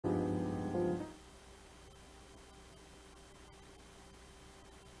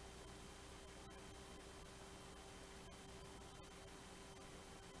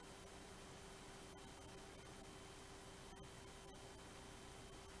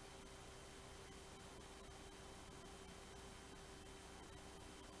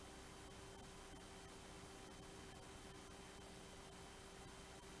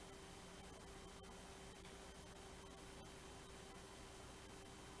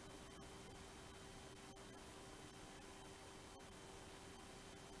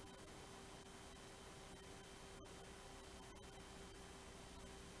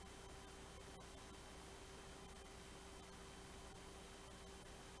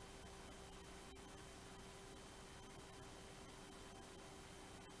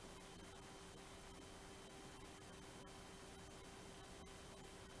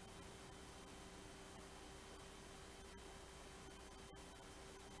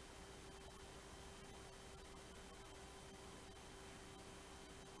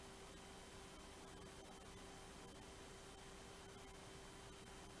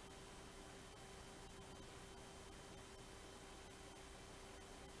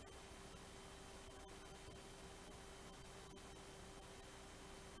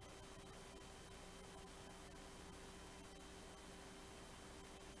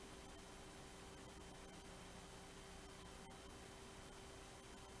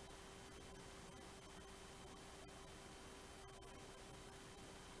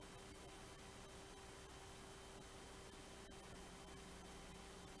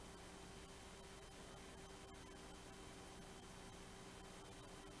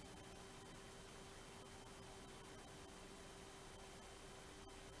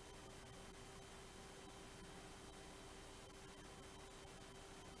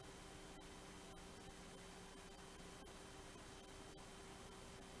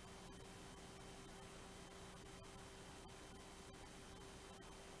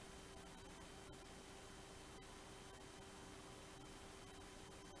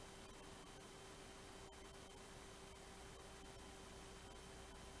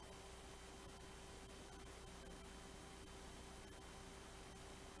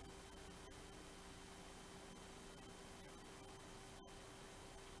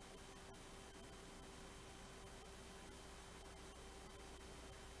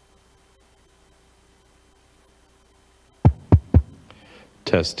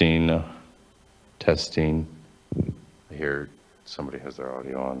Testing, testing. I hear somebody has their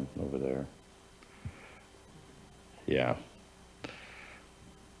audio on over there. Yeah.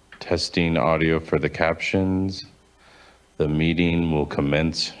 Testing audio for the captions. The meeting will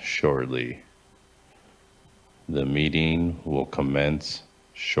commence shortly. The meeting will commence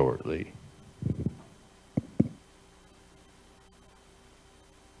shortly.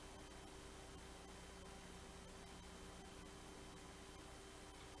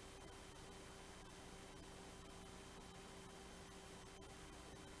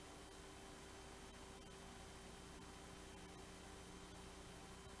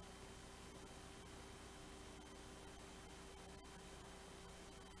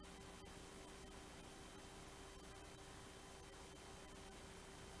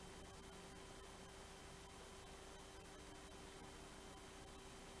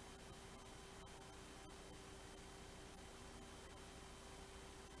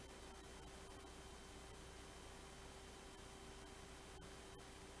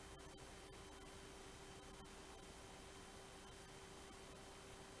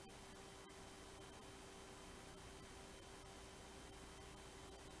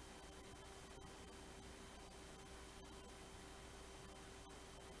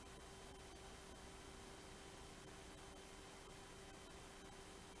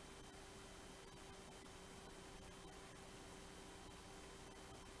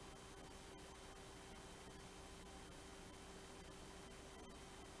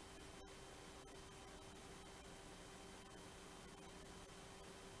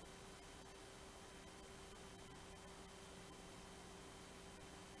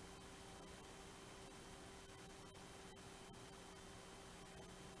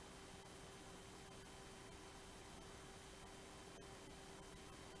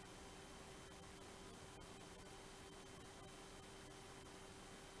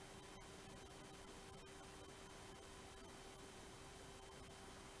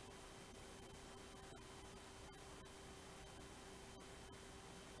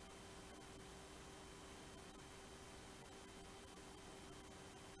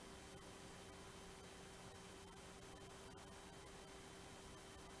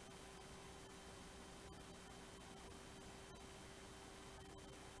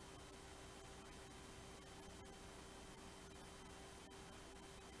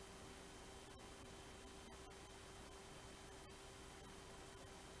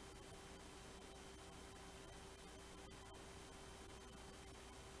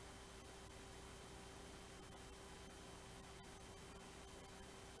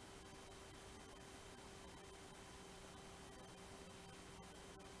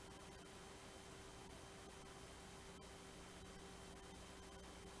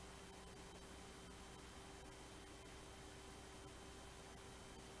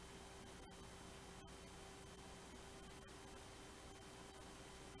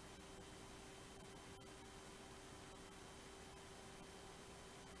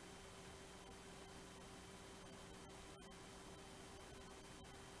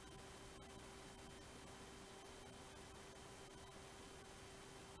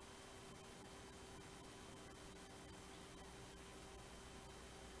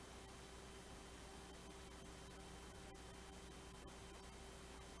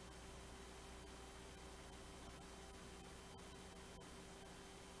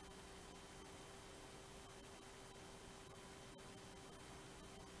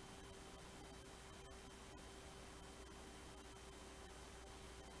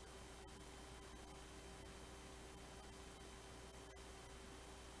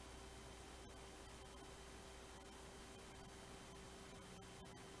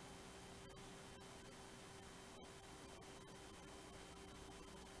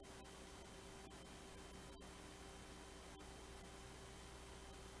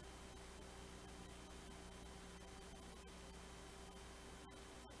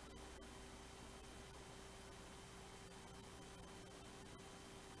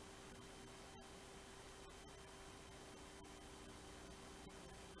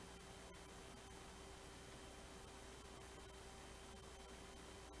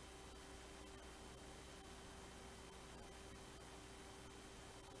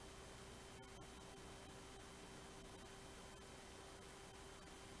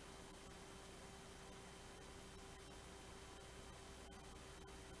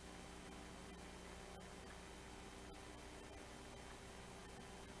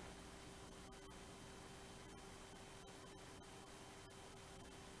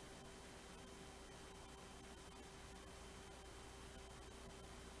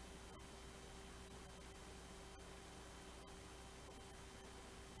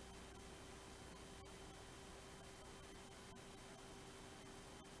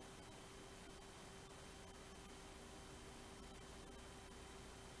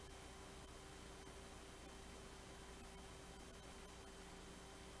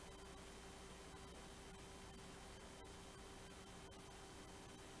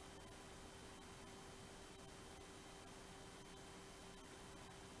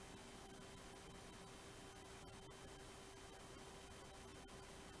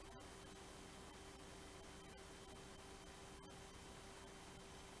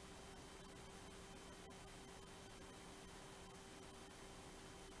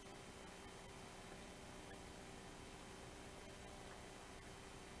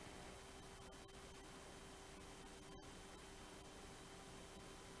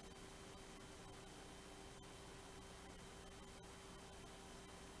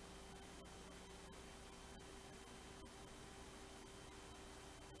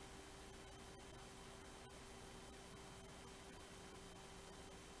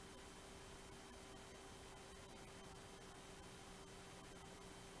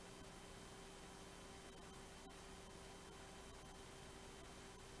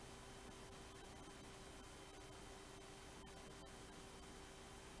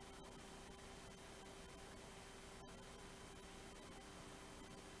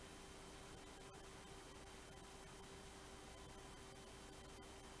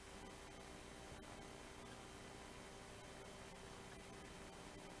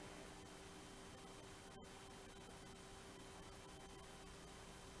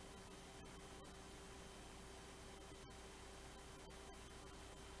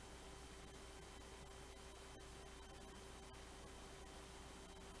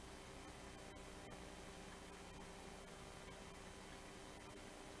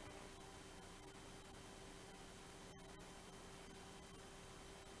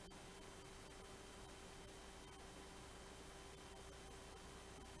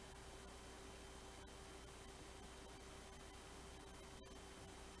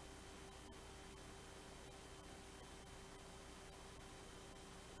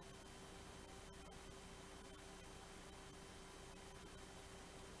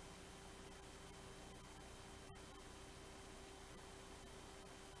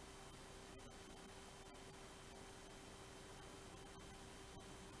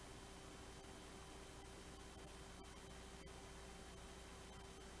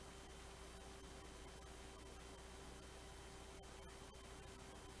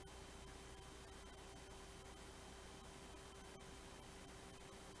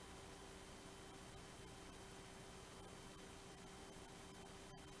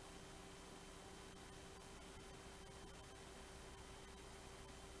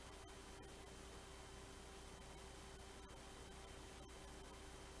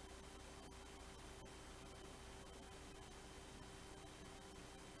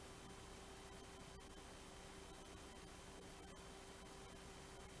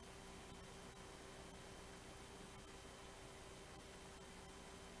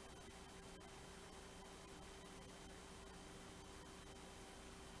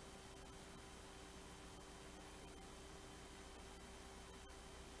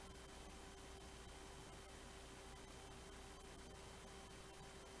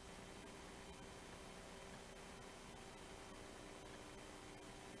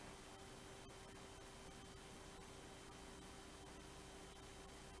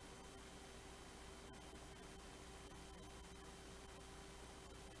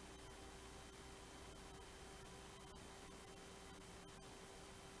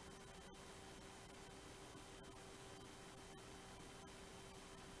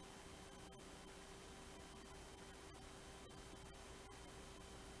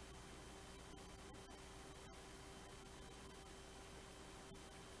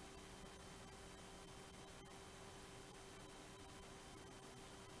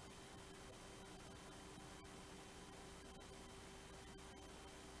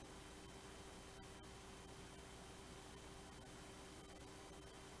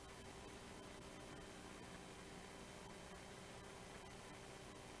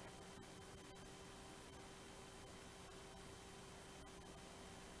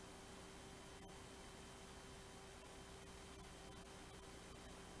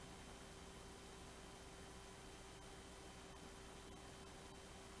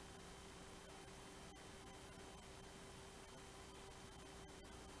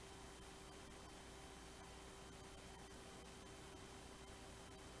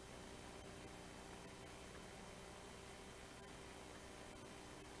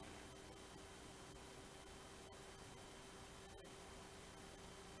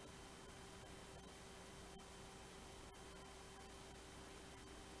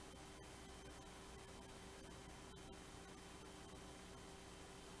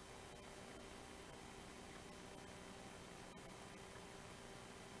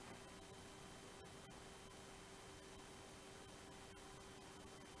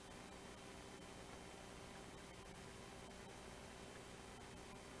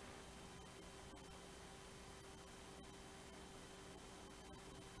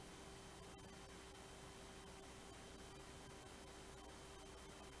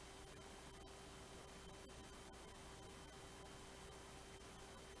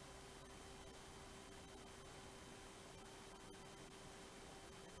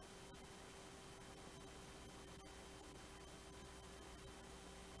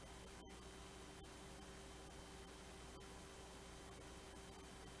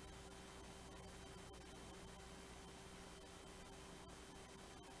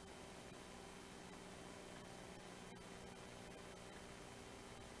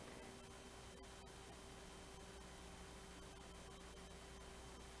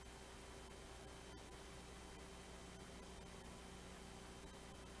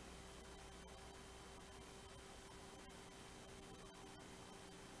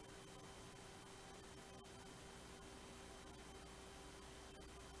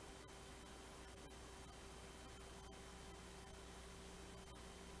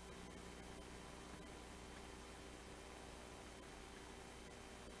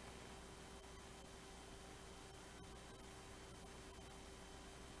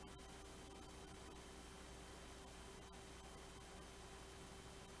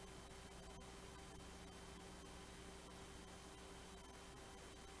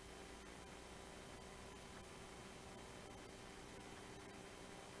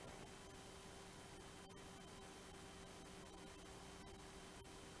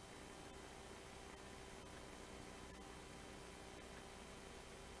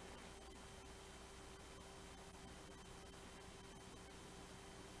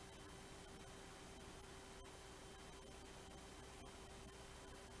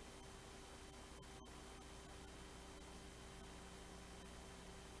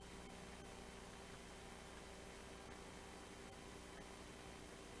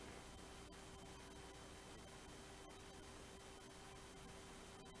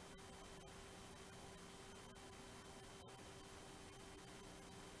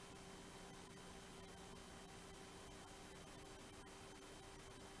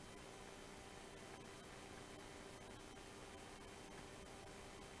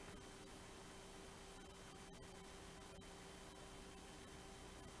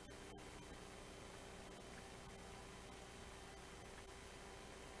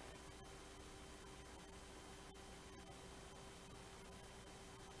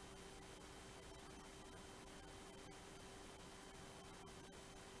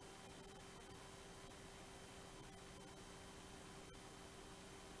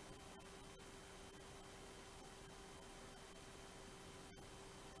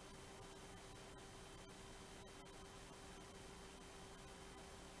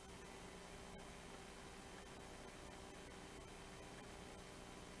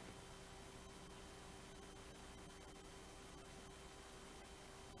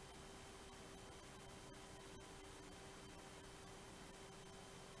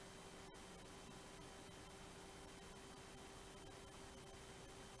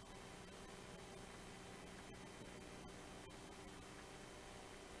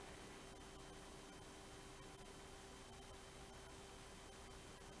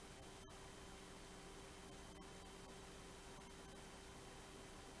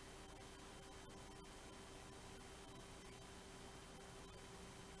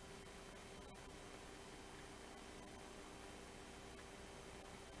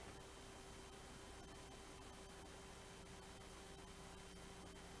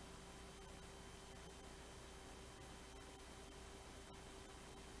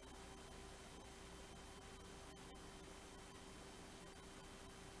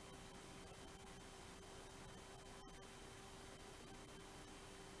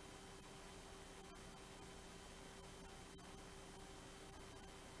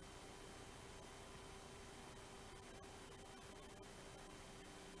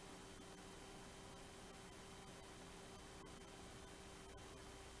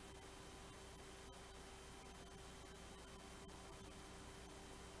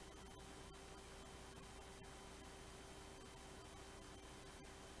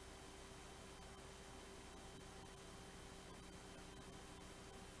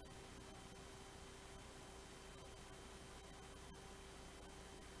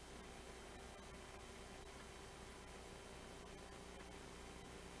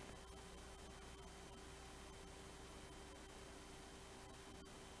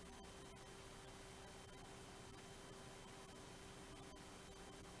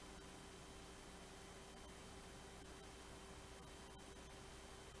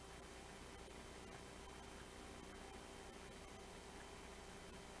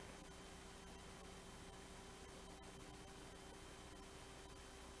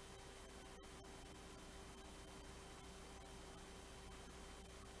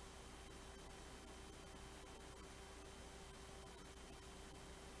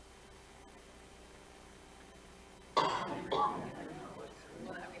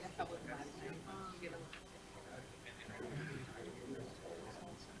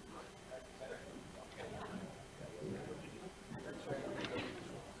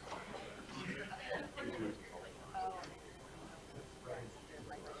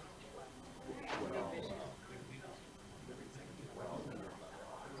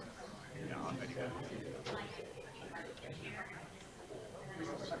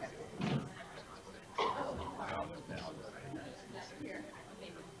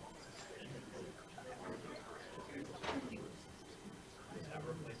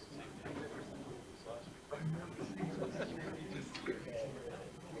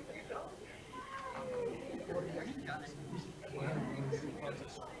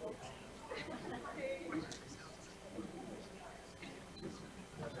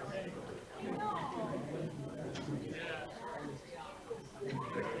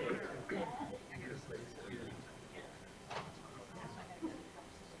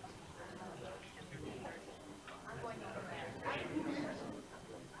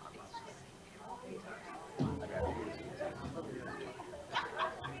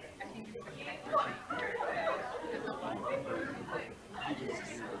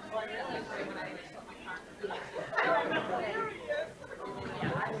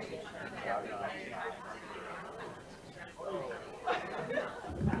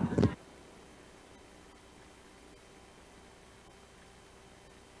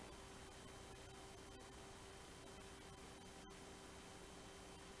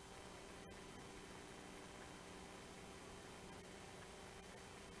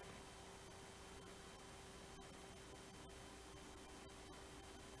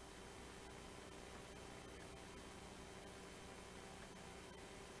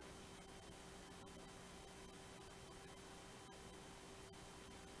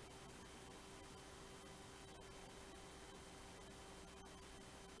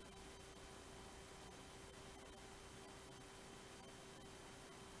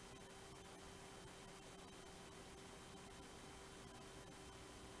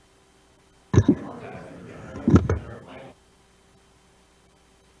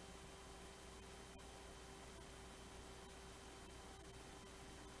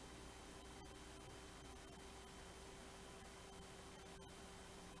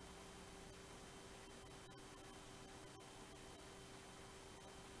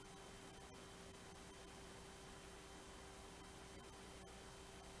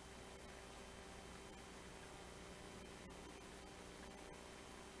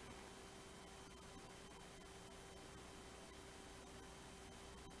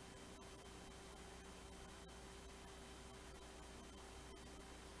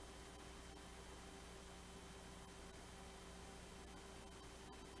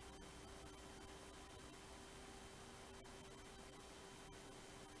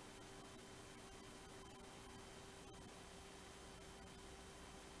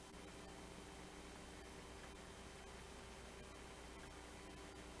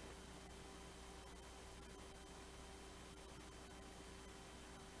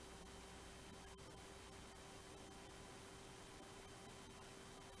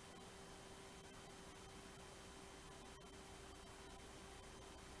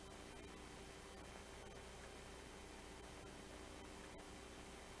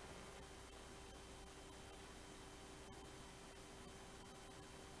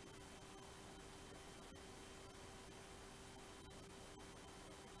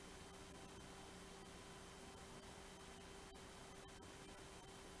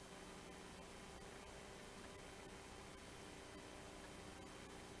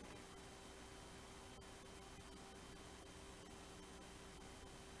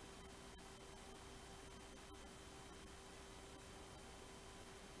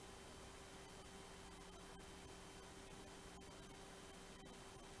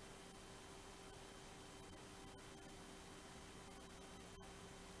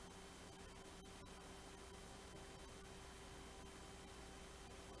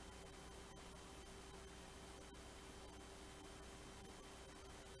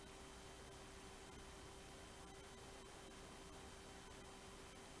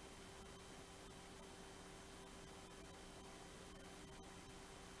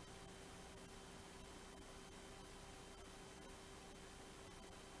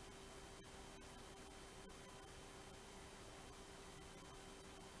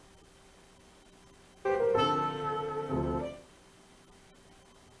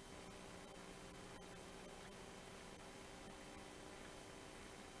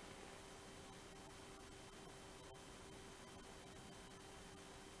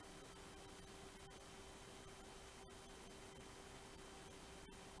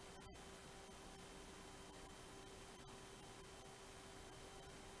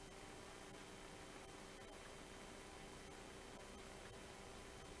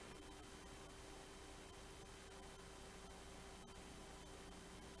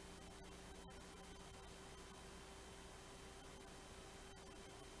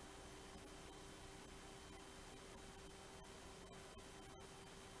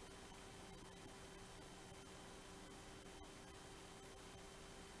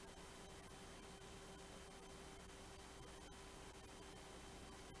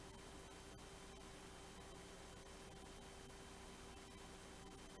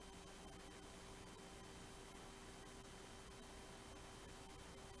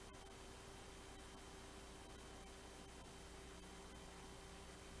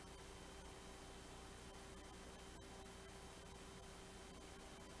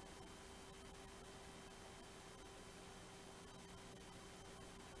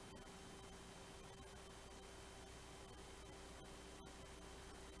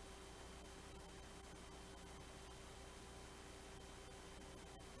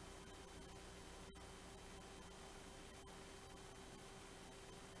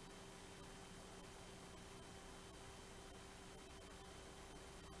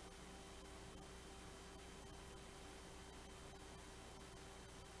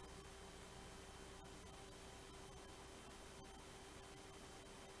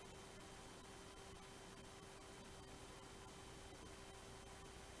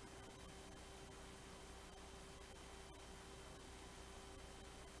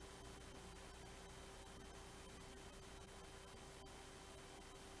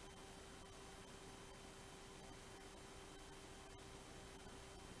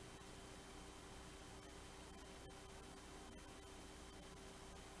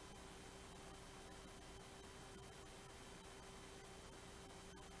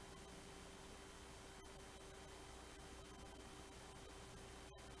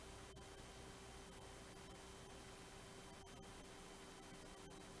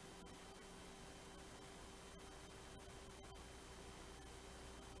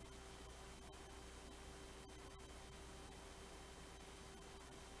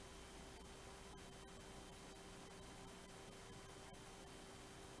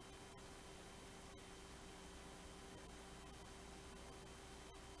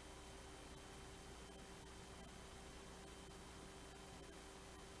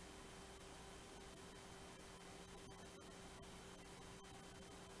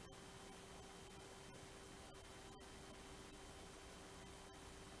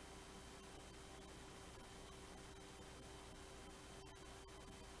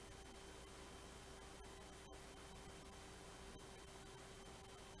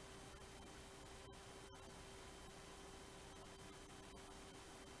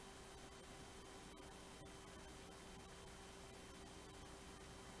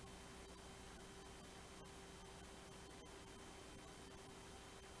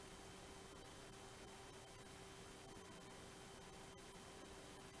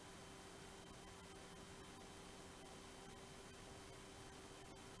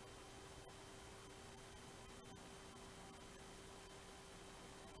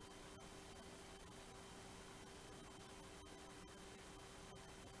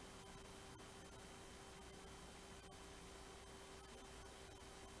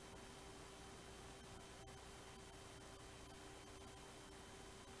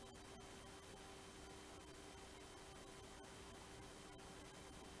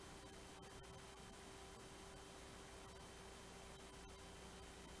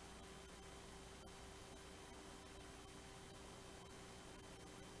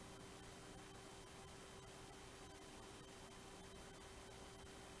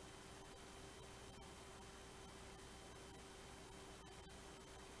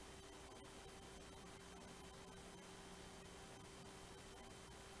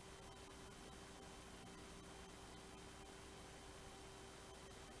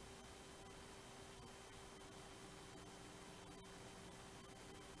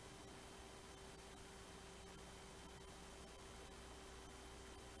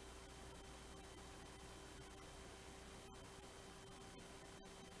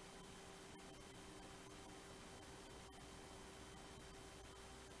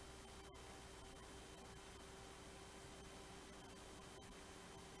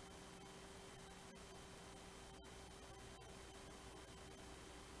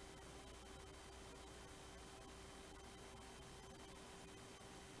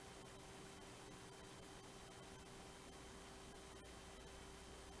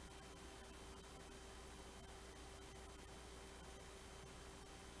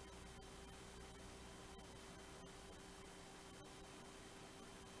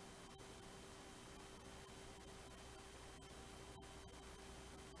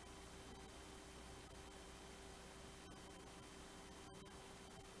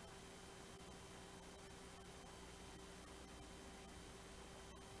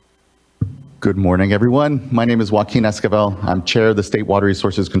 Good morning, everyone. My name is Joaquin Esquivel. I'm chair of the State Water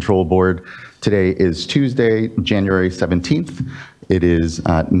Resources Control Board. Today is Tuesday, January 17th. It is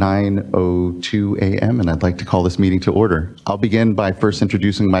 9:02 a.m. and I'd like to call this meeting to order. I'll begin by first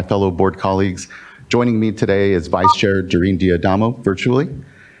introducing my fellow board colleagues. Joining me today is Vice Chair Doreen D'Adamo virtually.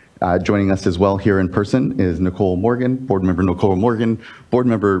 Joining us as well here in person is Nicole Morgan, Board Member Nicole Morgan, Board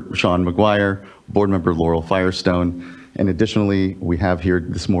Member Sean McGuire, Board Member Laurel Firestone. And additionally, we have here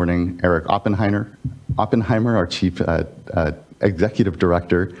this morning Eric Oppenheimer, our Chief Executive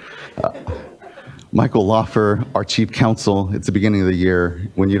Director, Michael Laufer, our Chief Counsel. It's the beginning of the year.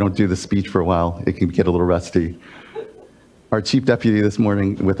 When you don't do the speech for a while, it can get a little rusty. Our Chief Deputy this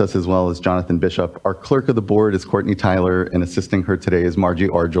morning with us as well is Jonathan Bishop. Our Clerk of the Board is Courtney Tyler, and assisting her today is Margie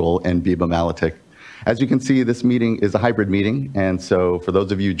Arjol and Biba Malatik. As you can see, this meeting is a hybrid meeting, and so for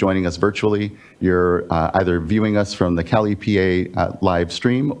those of you joining us virtually, you're either viewing us from the Cali PA live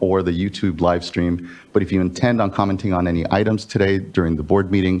stream or the YouTube live stream. But if you intend on commenting on any items today during the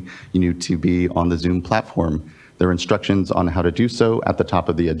board meeting, you need to be on the Zoom platform. There are instructions on how to do so at the top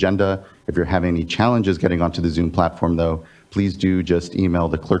of the agenda. If you're having any challenges getting onto the Zoom platform, though, please do just email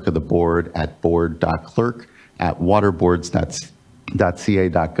the clerk of the board at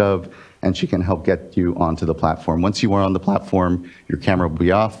board.clerk@waterboards.ca.gov, and she can help get you onto the platform. Once you are on the platform, your camera will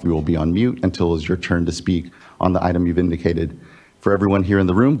be off. You will be on mute until it's your turn to speak on the item you've indicated. For everyone here in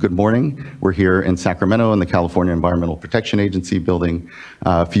the room, good morning. We're here in Sacramento in the California Environmental Protection Agency building.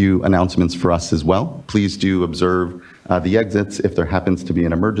 A few announcements for us as well. Please do observe the exits. If there happens to be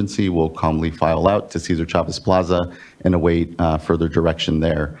an emergency, we'll calmly file out to Cesar Chavez Plaza and await further direction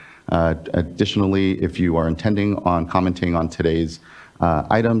there. Additionally, if you are intending on commenting on today's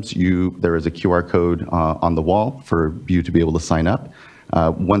items, there is a QR code on the wall for you to be able to sign up.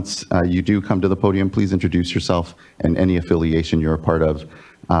 Once you do come to the podium, please introduce yourself and any affiliation you're a part of.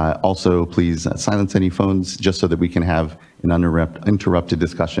 Also, please silence any phones just so that we can have an uninterrupted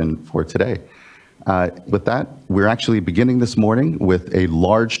discussion for today. With that, we're actually beginning this morning with a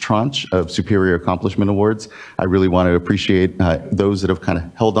large tranche of Superior Accomplishment Awards. I really want to appreciate those that have kind of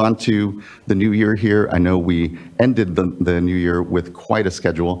held on to the new year here. I know we ended the new year with quite a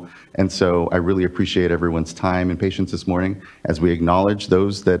schedule, and so I really appreciate everyone's time and patience this morning as we acknowledge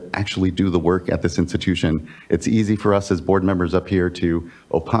those that actually do the work at this institution. It's easy for us as board members up here to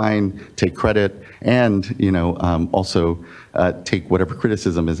opine, take credit, and also take whatever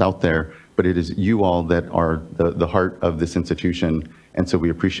criticism is out there. But it is you all that are the heart of this institution. And so we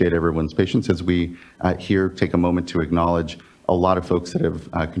appreciate everyone's patience as we here take a moment to acknowledge a lot of folks that have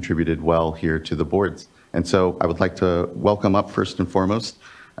contributed well here to the boards. And so I would like to welcome up first and foremost,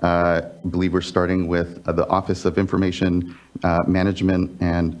 I believe we're starting with the Office of Information Management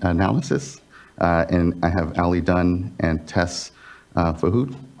and Analysis. And I have Ali Dunn and Tess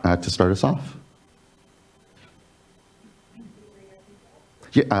Fahoud to start us off.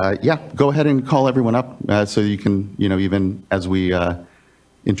 Yeah, go ahead and call everyone up so you can, even as we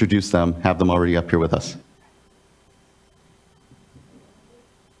introduce them, have them already up here with us.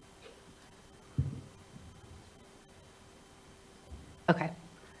 Okay.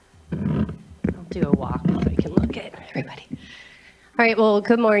 I'll do a walk so I can look at everybody. All right, well,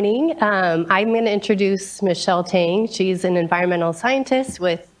 good morning. I'm going to introduce Michelle Tang. She's an environmental scientist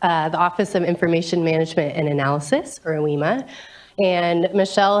with the Office of Information Management and Analysis, or OIMA. And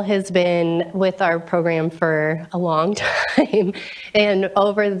Michelle has been with our program for a long time, and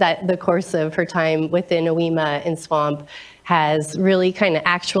over the course of her time within OIMA and SWAMP has really kind of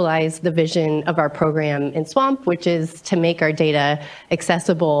actualized the vision of our program in SWAMP, which is to make our data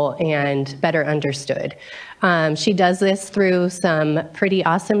accessible and better understood. She does this through some pretty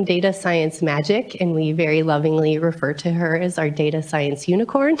awesome data science magic, and we very lovingly refer to her as our data science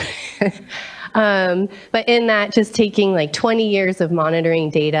unicorn. But in that, just taking like 20 years of monitoring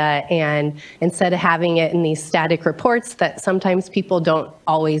data, and instead of having it in these static reports that sometimes people don't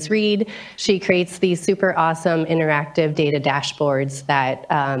always read, she creates these super awesome interactive data dashboards that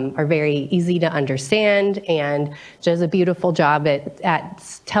are very easy to understand and does a beautiful job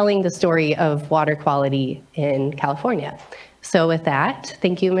at telling the story of water quality in California. So with that,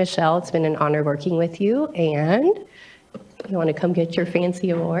 thank you, Michelle. It's been an honor working with you, and you want to come get your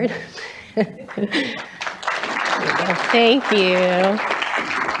fancy award? Thank you.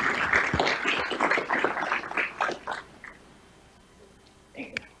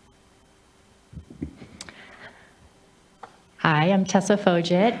 Hi, I'm Tessa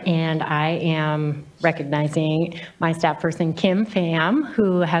Foget, and I am recognizing my staff person, Kim Pham,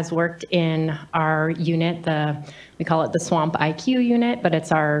 who has worked in our unit, we call it the SWAMP IQ unit, but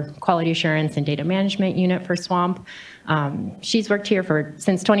it's our quality assurance and data management unit for SWAMP. She's worked here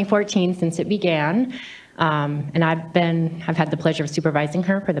since 2014, since it began, and I've had the pleasure of supervising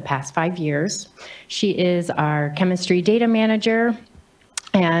her for the past 5 years. She is our chemistry data manager,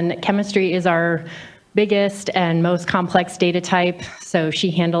 and chemistry is our biggest and most complex data type, so she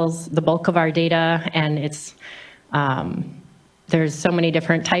handles the bulk of our data, and there's so many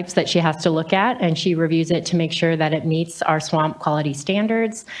different types that she has to look at, and she reviews it to make sure that it meets our SWAMP quality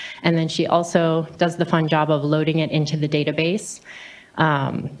standards, and then she also does the fun job of loading it into the database.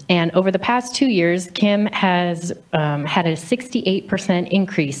 And over the past 2 years, Kim has had a 68%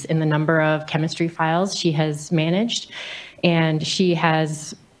 increase in the number of chemistry files she has managed, and she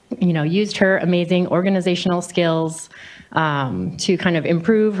has used her amazing organizational skills to kind of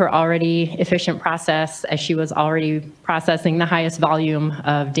improve her already efficient process, as she was already processing the highest volume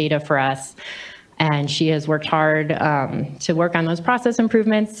of data for us. And she has worked hard to work on those process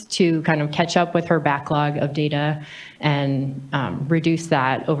improvements to kind of catch up with her backlog of data and reduce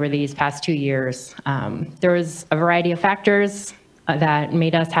that over these past 2 years. There was a variety of factors that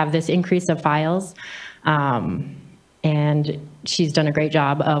made us have this increase of files. And she's done a great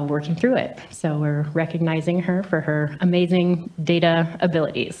job of working through it. So we're recognizing her for her amazing data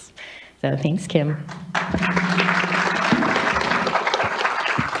abilities. So thanks, Kim.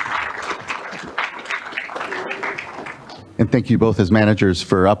 And thank you both as managers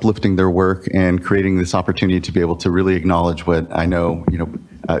for uplifting their work and creating this opportunity to be able to really acknowledge what I know,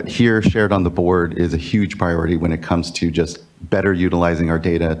 here shared on the board is a huge priority when it comes to just better utilizing our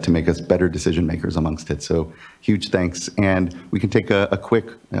data to make us better decision makers amongst it. So huge thanks. And we can take a quick,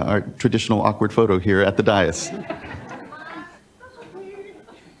 our traditional awkward photo here at the dais.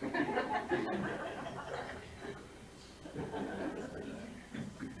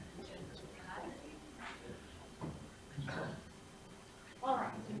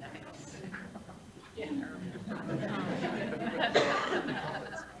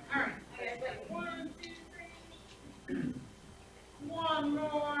 One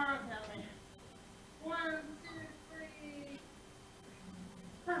more. 1, 2,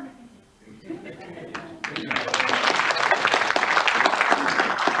 3.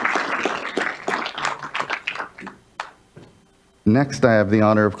 Next, I have the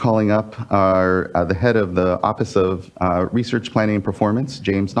honor of calling up the head of the Office of Research Planning and Performance,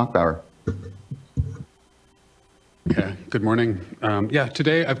 James Knockbauer. Yeah, good morning.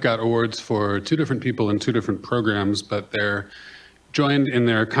 Today I've got awards for 2 different people in 2 different programs, but they're joined in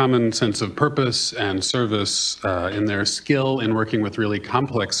their common sense of purpose and service, in their skill in working with really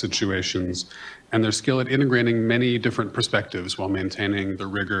complex situations, and their skill at integrating many different perspectives while maintaining the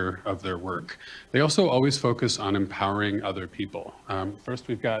rigor of their work. They also always focus on empowering other people. First,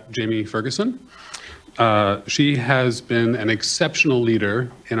 we've got Jamie Ferguson. She has been an exceptional leader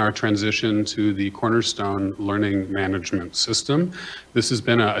in our transition to the Cornerstone Learning Management System. This has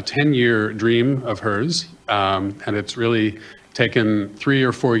been a 10-year dream of hers, and it's really taken 3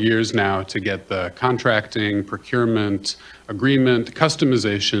 or 4 years now to get the contracting, procurement, agreement,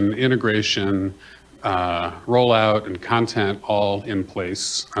 customization, integration, rollout, and content all in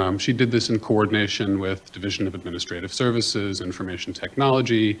place. She did this in coordination with Division of Administrative Services, Information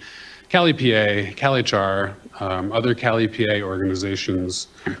Technology, CalEPA, CalHR, other CalEPA organizations,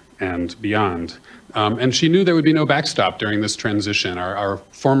 and beyond. And she knew there would be no backstop during this transition. Our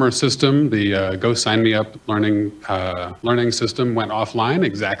former system, the Go Sign Me Up learning system, went offline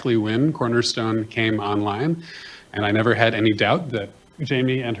exactly when Cornerstone came online. And I never had any doubt that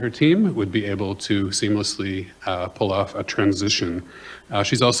Jamie and her team would be able to seamlessly pull off a transition.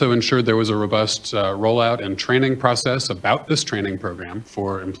 She's also ensured there was a robust rollout and training process about this training program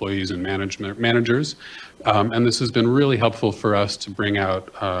for employees and managers. And this has been really helpful for us to bring out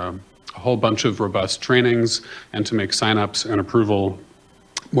a whole bunch of robust trainings and to make signups and approval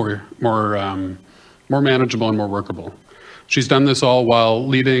more manageable and more workable. She's done this all while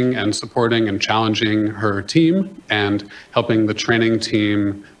leading and supporting and challenging her team and helping the training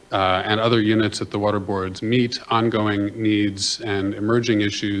team and other units at the water boards meet ongoing needs and emerging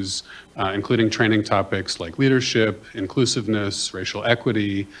issues, including training topics like leadership, inclusiveness, racial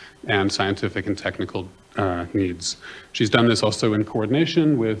equity, and scientific and technical needs. She's done this also in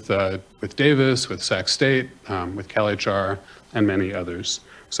coordination with Davis, with Sac State, with CalHR, and many others.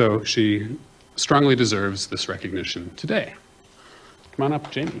 So she strongly deserves this recognition today. Come on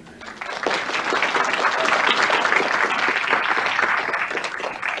up, Jamie.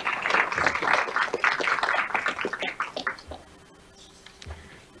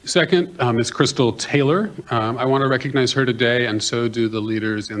 Second is Crystal Taylor. I want to recognize her today, and so do the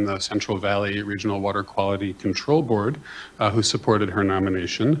leaders in the Central Valley Regional Water Quality Control Board who supported her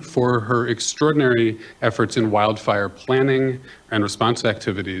nomination for her extraordinary efforts in wildfire planning and response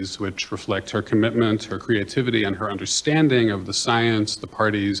activities, which reflect her commitment, her creativity, and her understanding of the science, the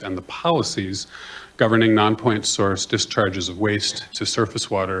parties, and the policies governing non-point source discharges of waste to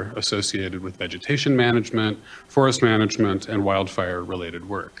surface water associated with vegetation management, forest management, and wildfire-related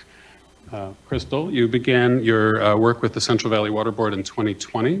work. Crystal, you began your work with the Central Valley Water Board in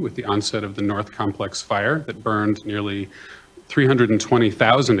 2020 with the onset of the North Complex fire that burned nearly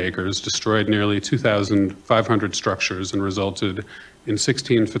 320,000 acres, destroyed nearly 2,500 structures, and resulted in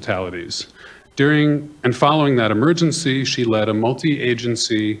 16 fatalities. During and following that emergency, she led a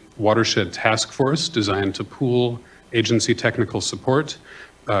multi-agency watershed task force designed to pool agency technical support,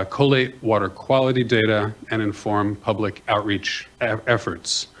 collate water quality data, and inform public outreach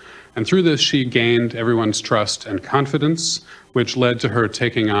efforts. And through this, she gained everyone's trust and confidence, which led to her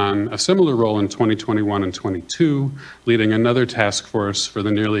taking on a similar role in 2021 and 22, leading another task force for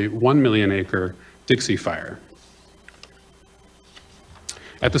the nearly 1 million acre Dixie Fire.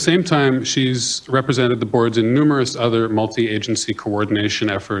 At the same time, she's represented the boards in numerous other multi-agency coordination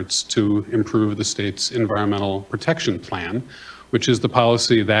efforts to improve the state's environmental protection plan, which is the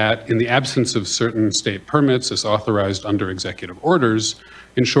policy that, in the absence of certain state permits as authorized under executive orders,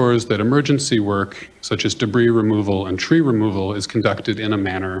 ensures that emergency work, such as debris removal and tree removal, is conducted in a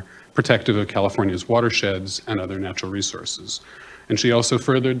manner protective of California's watersheds and other natural resources. And she also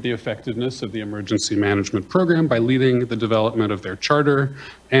furthered the effectiveness of the emergency management program by leading the development of their charter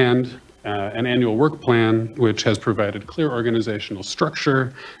and an annual work plan, which has provided clear organizational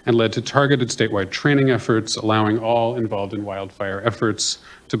structure and led to targeted statewide training efforts, allowing all involved in wildfire efforts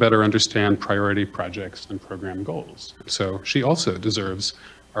to better understand priority projects and program goals. So she also deserves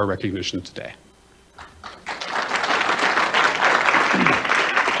our recognition today.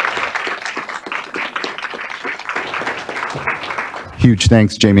 Huge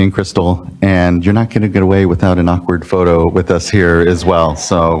thanks, Jamie and Crystal. And you're not going to get away without an awkward photo with us here as well.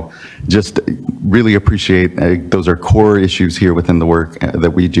 So just really appreciate, those are core issues here within the work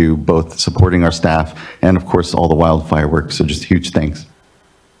that we do, both supporting our staff and of course all the wildfire work. So just huge thanks.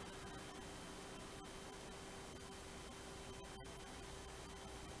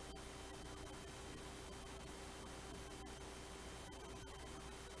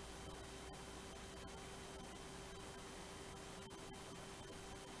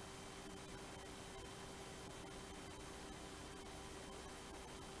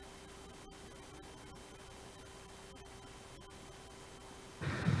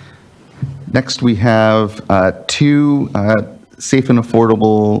 Next, we have two safe and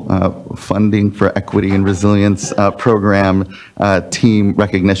affordable funding for equity and resilience program team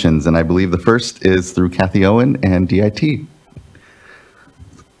recognitions. And I believe the first is through Kathy Owen and DIT.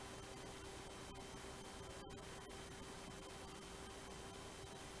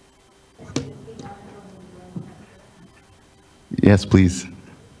 Yes, please.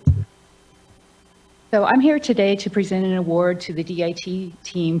 So I'm here today to present an award to the DIT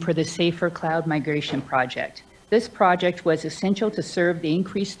team for the Safer Cloud Migration Project. This project was essential to serve the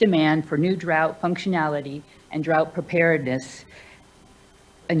increased demand for new drought functionality and drought preparedness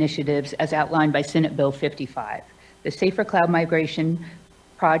initiatives as outlined by Senate Bill 55. The Safer Cloud Migration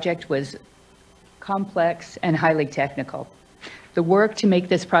Project was complex and highly technical. The work to make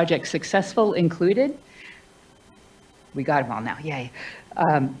this project successful included, we got them all now, yay,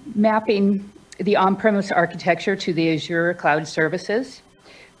 mapping the on-premise architecture to the Azure cloud services,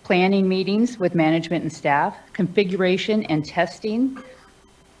 planning meetings with management and staff, configuration and testing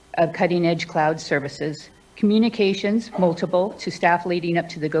of cutting-edge cloud services, communications, multiple, to staff leading up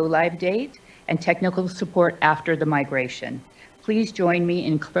to the go-live date, and technical support after the migration. Please join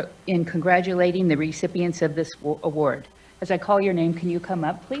me in congratulating the recipients of this award. As I call your name, can you come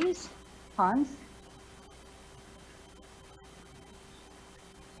up, please? Hans?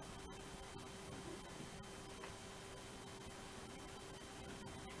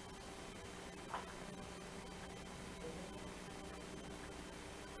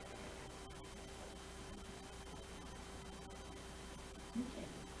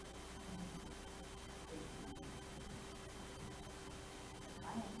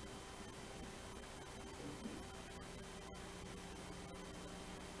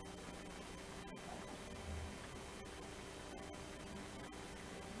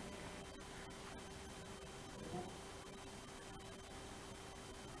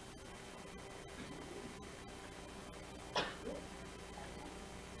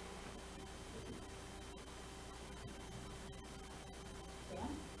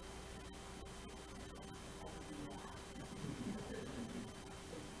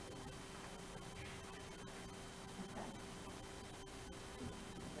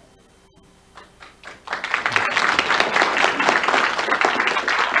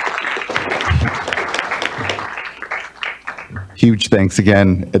 Huge thanks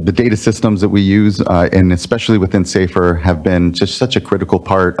again. The data systems that we use, and especially within SAFER, have been just such a critical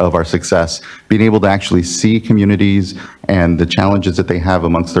part of our success. Being able to actually see communities and the challenges that they have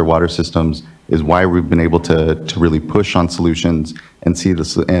amongst their water systems is why we've been able to really push on solutions and see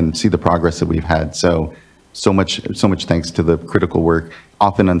the progress that we've had. So much thanks to the critical work,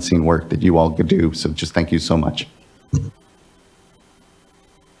 often unseen work that you all do. So just thank you so much.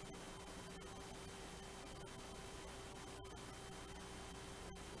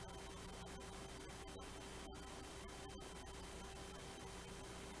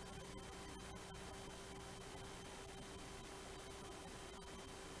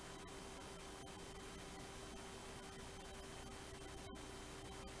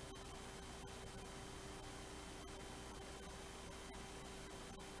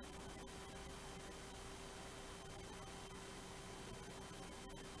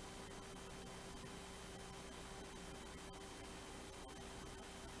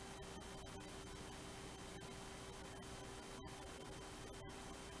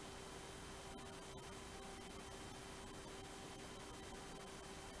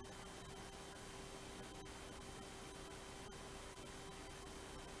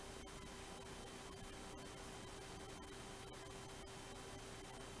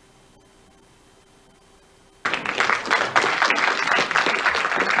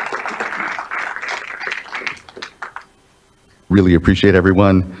 Really appreciate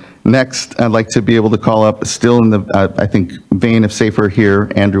everyone. Next, I'd like to be able to call up, still in the, I think, vein of SAFER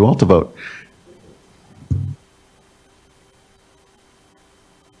here, Andrew Altavote.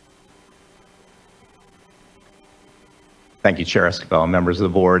 Thank you, Chair Escabel, members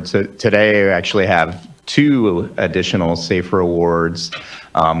of the board. So today I actually have 2 additional SAFER awards.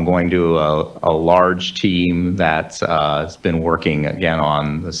 I'm going to a large team that has been working again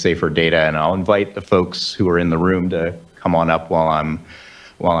on the SAFER data, and I'll invite the folks who are in the room to come on up while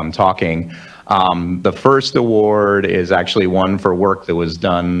I'm talking. The first award is actually one for work that was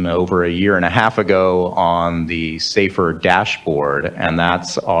done over a year and a half ago on the SAFER dashboard, and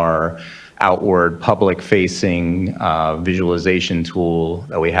that's our outward public-facing visualization tool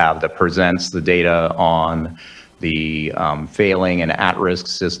that we have that presents the data on the failing and at-risk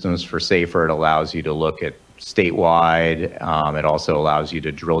systems for SAFER. It allows you to look at statewide. It also allows you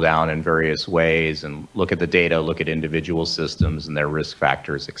to drill down in various ways and look at the data, look at individual systems and their risk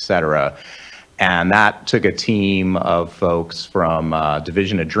factors, et cetera. And that took a team of folks from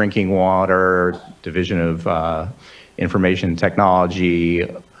Division of Drinking Water, Division of Information Technology,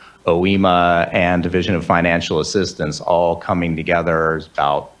 OEMA, and Division of Financial Assistance all coming together. There's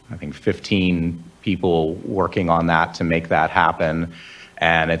about, I think, 15 people working on that to make that happen.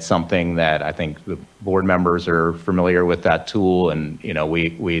 And it's something that I think the board members are familiar with that tool. And, you know,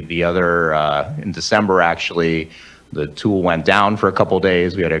 in December, actually, the tool went down for a couple of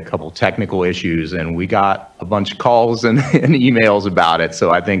days. We had a couple technical issues, and we got a bunch of calls and emails about it.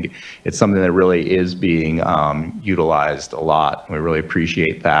 So I think it's something that really is being utilized a lot. We really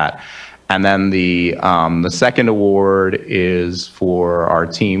appreciate that. And then the second award is for our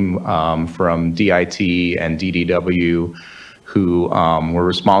team from DIT and DDW, who were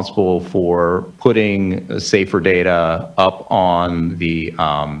responsible for putting the SAFER data up on the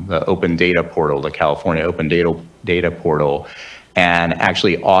Open Data Portal, the California Open Data Portal, and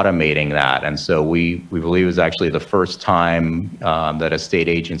actually automating that. And so we believe it was actually the first time that a state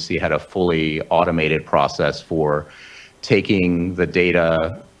agency had a fully automated process for taking the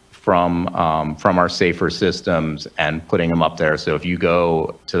data from our SAFER systems and putting them up there. So if you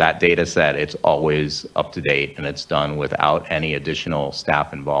go to that data set, it's always up to date and it's done without any additional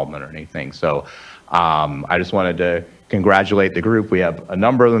staff involvement or anything. So I just wanted to congratulate the group. We have a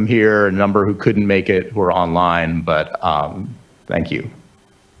number of them here, a number who couldn't make it who are online, but thank you.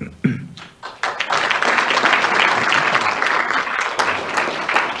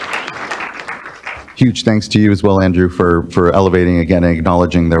 Huge thanks to you as well, Andrew, for elevating again and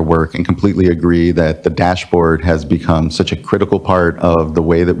acknowledging their work, and completely agree that the dashboard has become such a critical part of the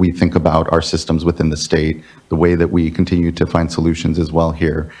way that we think about our systems within the state, the way that we continue to find solutions as well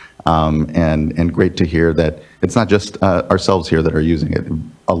here. And great to hear that it's not just ourselves here that are using it.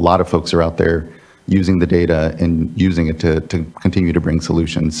 A lot of folks are out there using the data and using it to continue to bring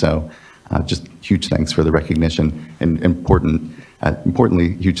solutions. So just huge thanks for the recognition, and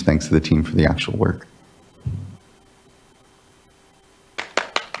importantly, huge thanks to the team for the actual work.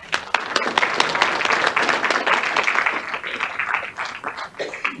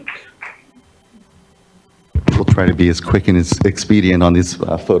 We'll try to be as quick and as expedient on this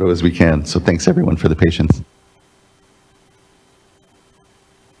photo as we can. So thanks everyone for the patience.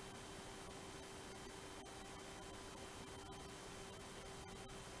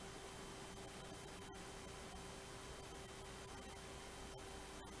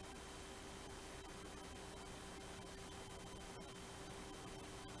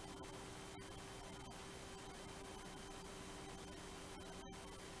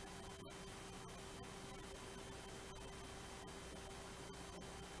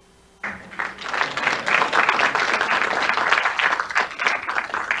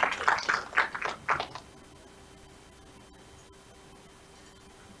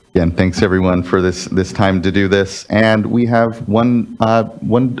 Again, thanks everyone for this time to do this. And we have one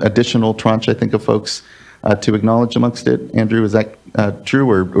additional tranche, I think, of folks to acknowledge amongst it. Andrew, is that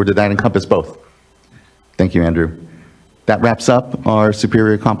true, or did that encompass both? Thank you, Andrew. That wraps up our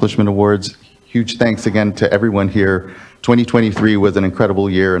Superior Accomplishment Awards. Huge thanks again to everyone here. 2023 was an incredible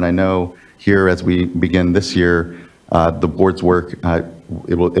year, and I know here as we begin this year, the board's work,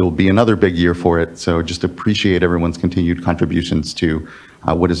 it will be another big year for it. So just appreciate everyone's continued contributions to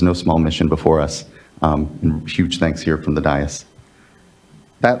what is no small mission before us. And huge thanks here from the dais.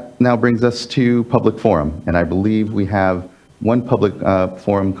 That now brings us to public forum, and I believe we have one public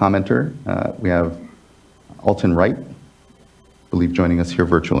forum commenter. We have Alton Wright, I believe, joining us here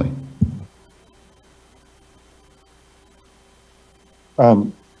virtually.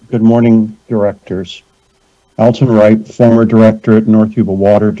 Good morning, directors. Alton Wright, former director at North Yuba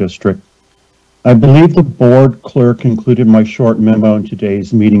Water District. I believe the board clerk included my short memo in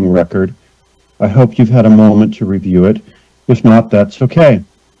today's meeting record. I hope you've had a moment to review it. If not, that's okay.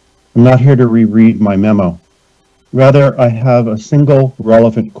 I'm not here to reread my memo. Rather, I have a single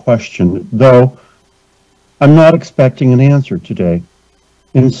relevant question, though I'm not expecting an answer today.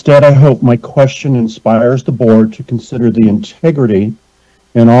 Instead, I hope my question inspires the board to consider the integrity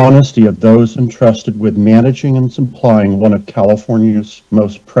and honesty of those entrusted with managing and supplying one of California's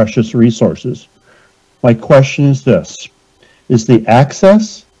most precious resources. My question is this: is the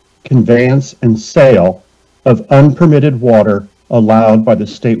access, conveyance, and sale of unpermitted water allowed by the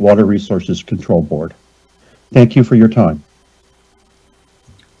State Water Resources Control Board? Thank you for your time.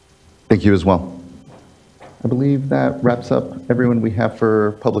 Thank you as well. I believe that wraps up everyone we have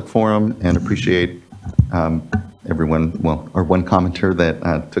for public forum, and appreciate everyone, well, our one commenter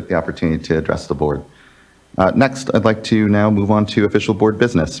that took the opportunity to address the board. Next, I'd like to now move on to official board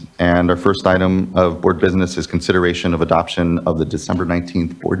business. And our first item of board business is consideration of adoption of the December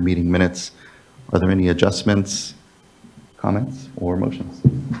 19th board meeting minutes. Are there any adjustments, comments, or motions?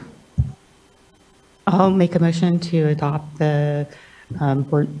 I'll make a motion to adopt the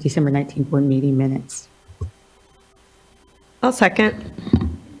December 19th board meeting minutes. I'll second.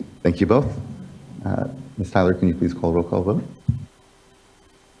 Thank you both. Ms. Tyler, can you please call a roll call vote?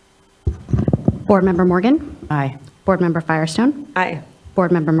 Board Member Morgan? Aye. Board Member Firestone? Aye.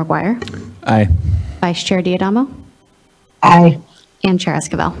 Board Member McGuire? Aye. Vice Chair Diadamo? Aye. And Chair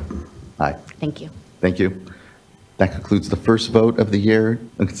Esquivel? Aye. Thank you. Thank you. That concludes the first vote of the year,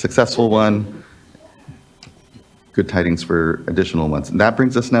 a successful one. Good tidings for additional ones. And that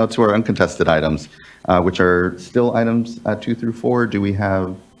brings us now to our uncontested items, which are still items 2 through 4. Do we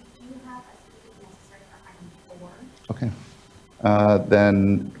have? Okay.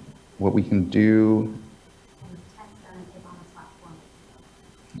 Then what we can do,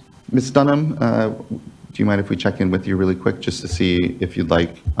 Ms. Dunham, do you mind if we check in with you really quick just to see if you'd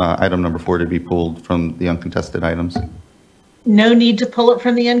like item number 4 to be pulled from the uncontested items? No need to pull it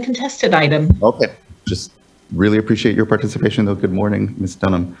from the uncontested item. Okay. Just really appreciate your participation, though. Good morning, Ms.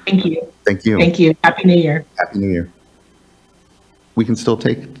 Dunham. Thank you. Thank you. Thank you. Happy New Year. Happy New Year. We can still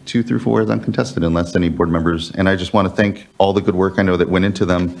take 2 through 4 as uncontested unless any board members, and I just want to thank all the good work I know that went into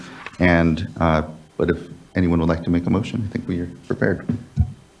them. And, but if anyone would like to make a motion, I think we are prepared.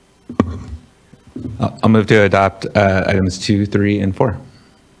 I'll move to adopt items 2, 3, and 4.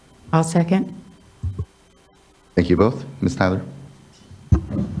 I'll second. Thank you both. Ms. Tyler?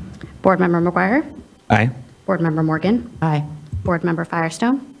 Board Member McGuire? Aye. Board Member Morgan? Aye. Board Member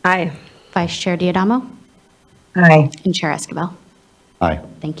Firestone? Aye. Vice Chair Diadamo? Aye. And Chair Esquivel? Aye.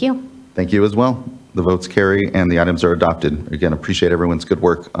 Thank you. Thank you as well. The votes carry and the items are adopted. Again, appreciate everyone's good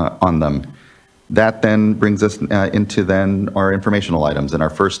work on them. That then brings us into then our informational items. And our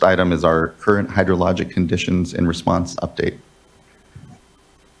first item is our current hydrologic conditions and response update.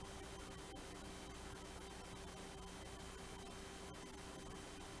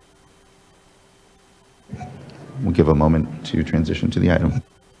 We'll give a moment to transition to the item.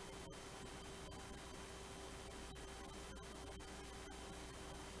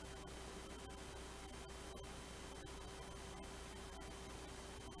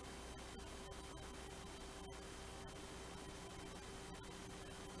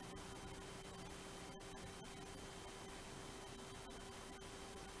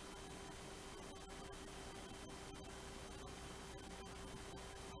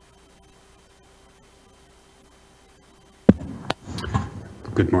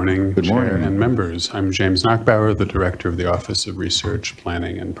 Good morning, Good morning. Chair and members. I'm James Nachbauer, the Director of the Office of Research,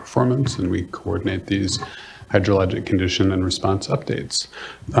 Planning, and Performance, and we coordinate these hydrologic condition and response updates.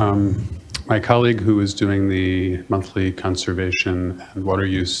 My colleague who is doing the monthly conservation and water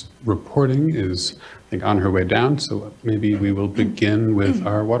use reporting is, I think, on her way down, so maybe we will begin with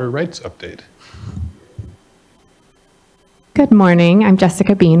our water rights update. Good morning. I'm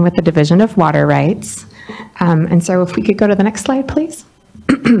Jessica Bean with the Division of Water Rights. And so if we could go to the next slide, please.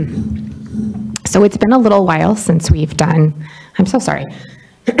 So it's been a little while since we've done, I'm so sorry.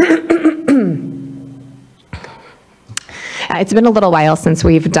 It's been a little while since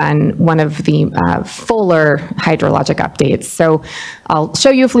we've done one of the fuller hydrologic updates. So I'll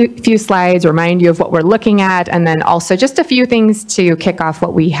show you a few slides, remind you of what we're looking at, and then also just a few things to kick off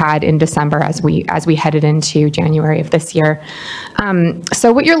what we had in December as we headed into January of this year.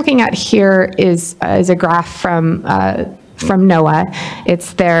 So what you're looking at here is a graph from NOAA.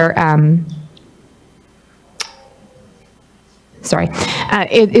 It's their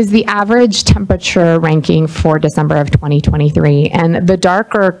it is the average temperature ranking for December of 2023. And the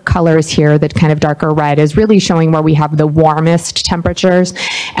darker colors here, the kind of darker red, is really showing where we have the warmest temperatures.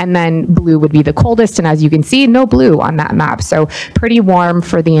 And then blue would be the coldest. And as you can see, no blue on that map. So pretty warm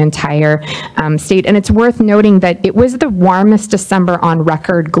for the entire state. And it's worth noting that it was the warmest December on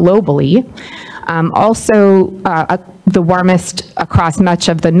record globally. Also, the warmest across much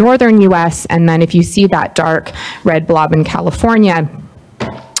of the northern US. And then if you see that dark red blob in California,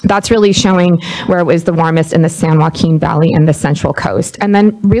 that's really showing where it was the warmest in the San Joaquin Valley and the Central Coast. And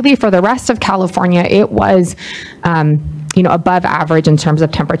then really for the rest of California, it was above average in terms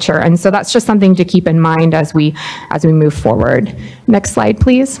of temperature. And so that's just something to keep in mind as we move forward. Next slide,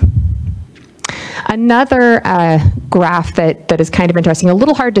 please. Another graph that is kind of interesting, a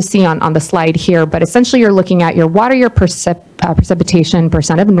little hard to see on the slide here, but essentially you're looking at your water year precipitation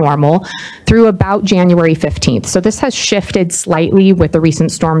percent of normal through about January 15th. So this has shifted slightly with the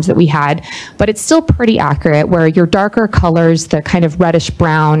recent storms that we had, but it's still pretty accurate where your darker colors, the kind of reddish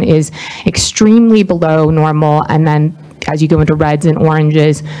brown, is extremely below normal, and then as you go into reds and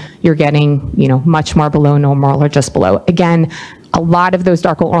oranges, you're getting, much more below normal or just below. Again, a lot of those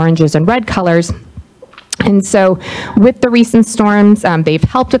darker oranges and red colors. And so with the recent storms, they've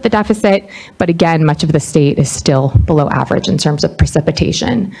helped with the deficit, but again, much of the state is still below average in terms of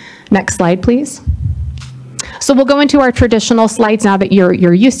precipitation. Next slide, please. So we'll go into our traditional slides now that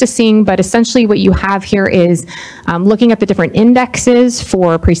you're used to seeing, but essentially what you have here is looking at the different indexes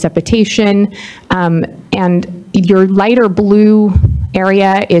for precipitation, and your lighter blue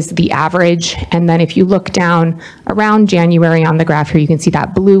area is the average. And then if you look down around January on the graph here, you can see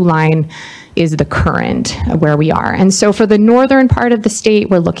that blue line is the current where we are. And so for the northern part of the state,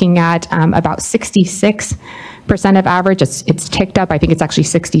 we're looking at about 66% of average. It's ticked up. I think it's actually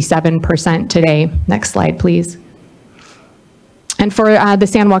 67% today. Next slide, please. And for the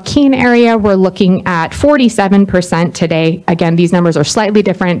San Joaquin area, we're looking at 47% today. Again, these numbers are slightly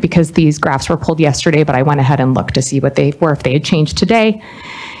different because these graphs were pulled yesterday, but I went ahead and looked to see what they were, if they had changed today.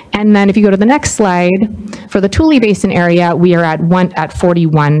 And then if you go to the next slide, for the Tule Basin area, we are at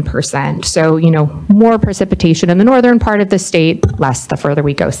 41%. So, more precipitation in the northern part of the state, less the further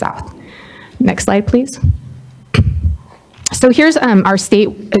we go south. Next slide, please. So here's our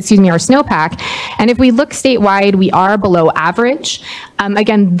snowpack. And if we look statewide, we are below average.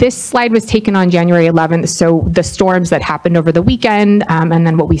 Again, this slide was taken on January 11th. So the storms that happened over the weekend and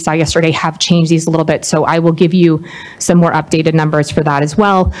then what we saw yesterday have changed these a little bit. So I will give you some more updated numbers for that as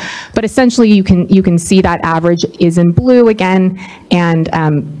well. But essentially you can see that average is in blue again. And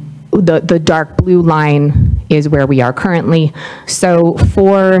the dark blue line is where we are currently. So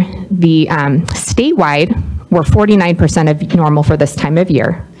for the statewide, we're 49% of normal for this time of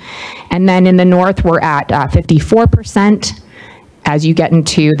year. And then in the north, we're at 54%. As you get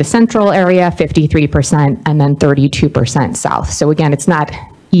into the central area, 53%, and then 32% south. So again, it's not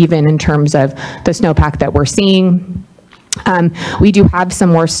even in terms of the snowpack that we're seeing. We do have some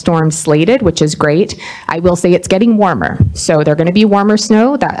more storms slated, which is great. I will say it's getting warmer. So they're going to be warmer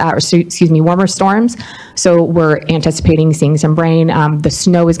warmer storms. So we're anticipating seeing some rain. The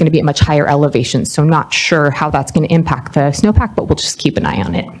snow is going to be at much higher elevations. So not sure how that's going to impact the snowpack, but we'll just keep an eye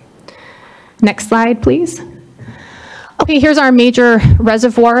on it. Next slide, please. Okay, here's our major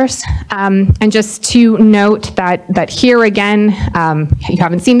reservoirs. And just to note that here again, you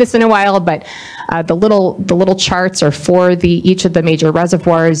haven't seen this in a while, but the little charts are for each of the major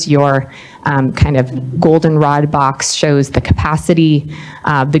reservoirs. Your kind of goldenrod box shows the capacity.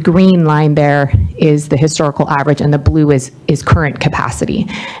 The green line there is the historical average, and the blue is current capacity.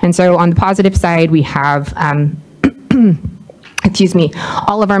 And so on the positive side, we have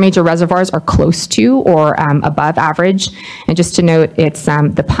all of our major reservoirs are close to or above average. And just to note, it's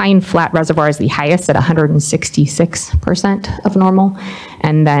the Pine Flat Reservoir is the highest at 166% of normal.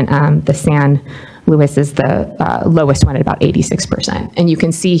 And then the San Luis is the lowest one at about 86%. And you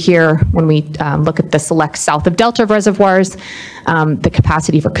can see here, when we look at the select south of Delta reservoirs, the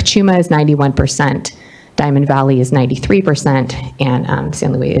capacity for Cachuma is 91%, Diamond Valley is 93%, and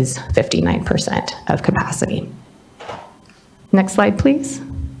San Luis is 59% of capacity. Next slide, please.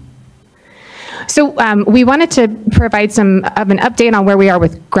 So we wanted to provide some of an update on where we are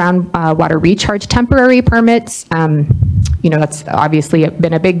with groundwater recharge temporary permits. That's obviously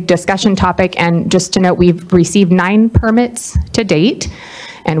been a big discussion topic, and just to note, we've received 9 permits to date,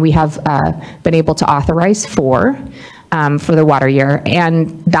 and we have been able to authorize 4 for the water year,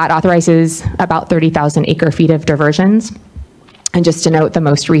 and that authorizes about 30,000 acre-feet of diversions. And just to note, the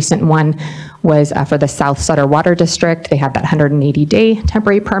most recent one was for the South Sutter Water District. They had that 180-day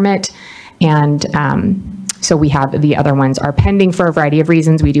temporary permit, and so we have the other ones are pending for a variety of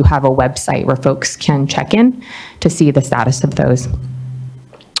reasons. We do have a website where folks can check in to see the status of those.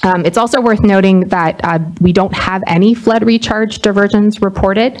 It's also worth noting that we don't have any flood recharge diversions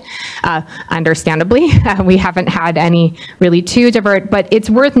reported. Understandably, we haven't had any really to divert, but it's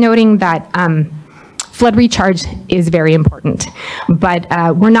worth noting that flood recharge is very important, but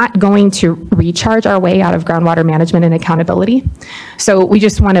we're not going to recharge our way out of groundwater management and accountability. So we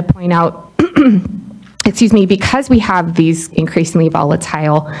just want to point out, because we have these increasingly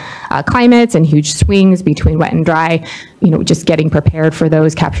volatile climates and huge swings between wet and dry, just getting prepared for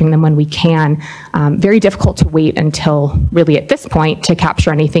those, capturing them when we can, very difficult to wait until really at this point to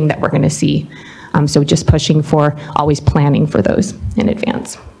capture anything that we're going to see. So just pushing for always planning for those in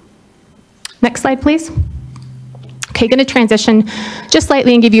advance. Next slide, please. Okay, going to transition just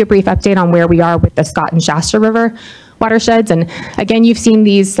slightly and give you a brief update on where we are with the Scott and Shasta River watersheds. And again, you've seen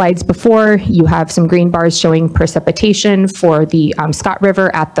these slides before. You have some green bars showing precipitation for the Scott River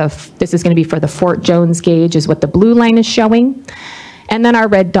at this is going to be for the Fort Jones gauge is what the blue line is showing. And then our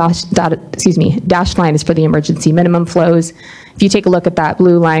red dashed line is for the emergency minimum flows. If you take a look at that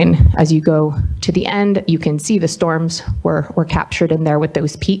blue line as you go to the end, you can see the storms were captured in there with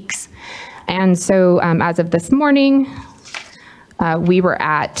those peaks. And so as of this morning, we were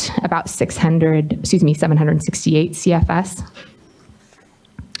at about 768 CFS.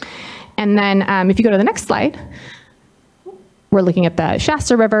 And then if you go to the next slide, we're looking at the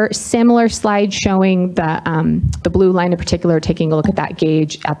Shasta River, similar slide showing the blue line in particular, taking a look at that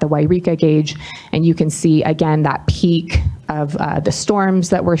gauge at the Wairika gauge. And you can see, again, that peak of the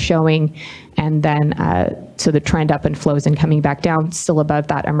storms that we're showing. And then, so the trend up in flows and coming back down, still above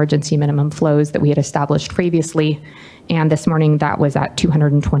that emergency minimum flows that we had established previously. And this morning, that was at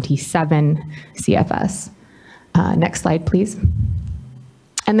 227 CFS. Next slide, please.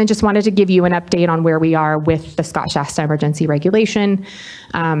 And then just wanted to give you an update on where we are with the Scott-Shasta emergency regulation.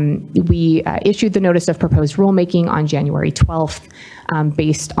 We issued the notice of proposed rulemaking on January 12th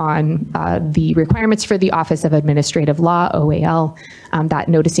based on the requirements for the Office of Administrative Law, OAL. That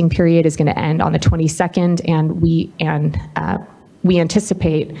noticing period is going to end on the 22nd, and we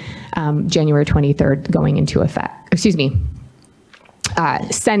anticipate January 23rd going into effect,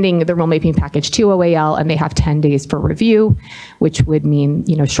 sending the rulemaking package to OAL, and they have 10 days for review, which would mean,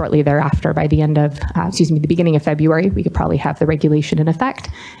 shortly thereafter, by the end of, the beginning of February, we could probably have the regulation in effect,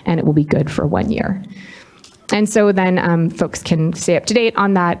 and it will be good for 1 year. And so then folks can stay up to date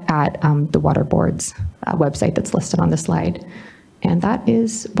on that at the Water Board's website that's listed on the slide. And that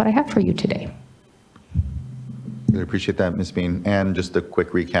is what I have for you today. Really appreciate that, Ms. Bean. And just a quick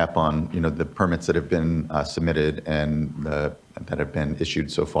recap on, the permits that have been submitted and that have been issued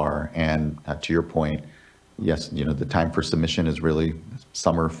so far. And to your point, yes, the time for submission is really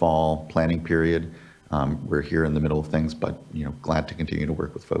summer, fall planning period. We're here in the middle of things, but, glad to continue to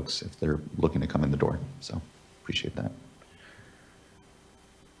work with folks if they're looking to come in the door. So appreciate that.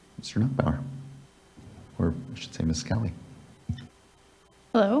 Mr. Nuttbauer, or I should say Ms. Scally.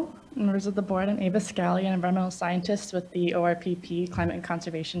 Hello, members of the board. I'm Ava Scally, an environmental scientist with the ORPP Climate and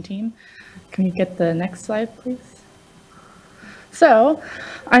Conservation Team. Can you get the next slide, please? So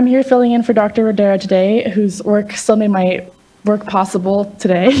I'm here filling in for Dr. Rodera today, whose work still made my work possible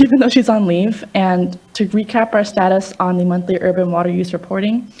today, even though she's on leave. And to recap our status on the monthly urban water use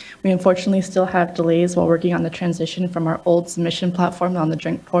reporting, we unfortunately still have delays while working on the transition from our old submission platform on the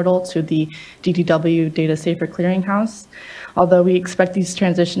Drink portal to the DDW Data Safer Clearinghouse, although we expect these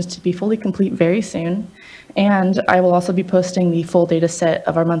transitions to be fully complete very soon. And I will also be posting the full data set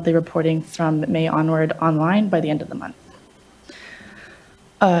of our monthly reporting from May onward online by the end of the month.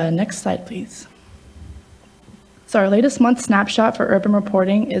 Next slide, please. So our latest month snapshot for urban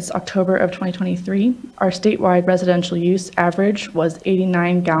reporting is October of 2023. Our statewide residential use average was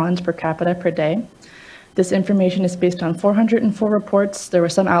 89 gallons per capita per day. This information is based on 404 reports. There were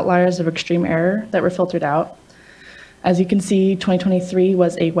some outliers of extreme error that were filtered out. As you can see, 2023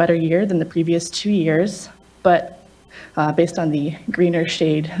 was a wetter year than the previous 2 years, but based on the greener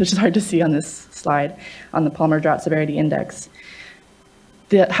shade, which is hard to see on this slide, on the Palmer Drought Severity Index.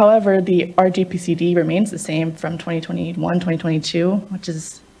 However, the RGPCD remains the same from 2021, 2022, which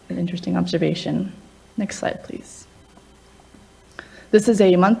is an interesting observation. Next slide, please. This is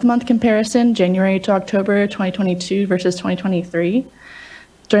a month-to-month comparison, January to October 2022 versus 2023.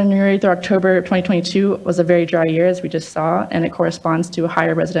 January through October 2022 was a very dry year, as we just saw, and it corresponds to a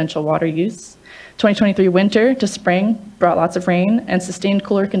higher residential water use. 2023 winter to spring brought lots of rain and sustained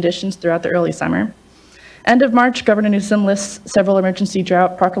cooler conditions throughout the early summer. End of March, Governor Newsom lists several emergency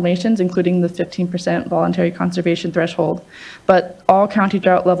drought proclamations, including the 15% voluntary conservation threshold, but all county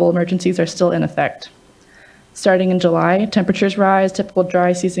drought level emergencies are still in effect. Starting in July, temperatures rise, typical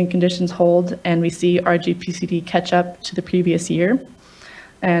dry season conditions hold, and we see RGPCD catch up to the previous year.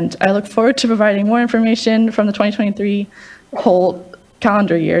 And I look forward to providing more information from the 2023 whole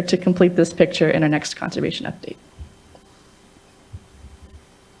calendar year to complete this picture in our next conservation update.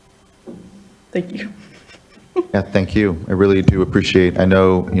 Thank you. Yeah, thank you. I really do appreciate. I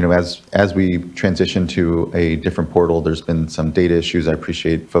know, as we transition to a different portal, there's been some data issues. I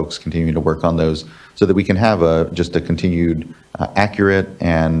appreciate folks continuing to work on those so that we can have just a continued accurate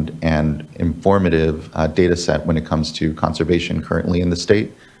and informative data set when it comes to conservation currently in the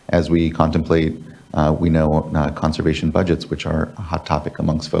state as we contemplate, we know, conservation budgets, which are a hot topic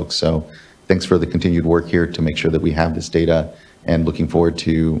amongst folks. So thanks for the continued work here to make sure that we have this data, and looking forward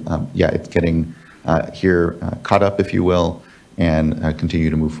to, it's getting caught up, if you will, and continue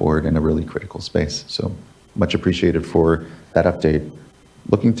to move forward in a really critical space. So much appreciated for that update.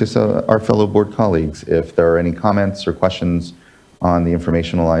 Looking to our fellow board colleagues, if there are any comments or questions on the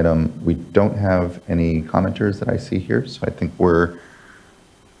informational item. We don't have any commenters that I see here, so I think we're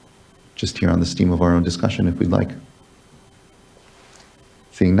just here on the steam of our own discussion if we'd like.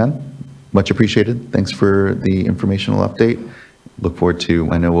 Seeing none, much appreciated. Thanks for the informational update. Look forward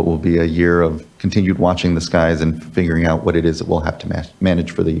to, I know it will be a year of continued watching the skies and figuring out what it is that we'll have to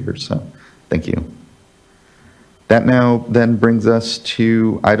manage for the year. So thank you. That now then brings us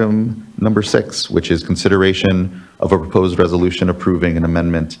to item number 6, which is consideration of a proposed resolution approving an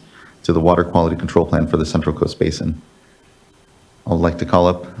amendment to the water quality control plan for the Central Coast Basin. I'd like to call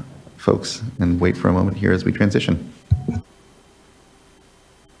up folks and wait for a moment here as we transition.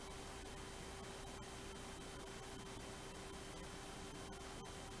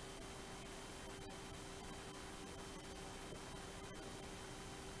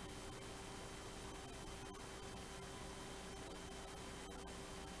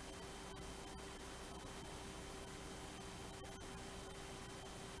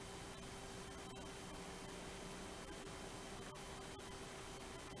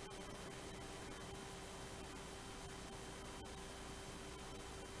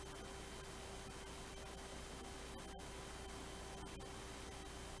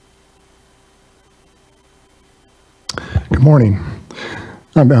 Good morning.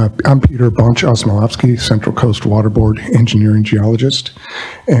 I'm Peter Bonch-Osmolowski, Central Coast Water Board Engineering Geologist,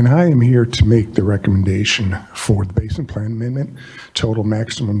 and I am here to make the recommendation for the Basin Plan Amendment, total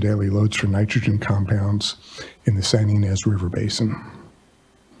maximum daily loads for nitrogen compounds in the San Ynez River Basin.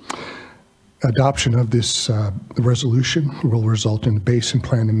 Adoption of this resolution will result in the Basin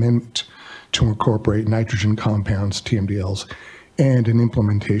Plan Amendment to incorporate nitrogen compounds, TMDLs, and an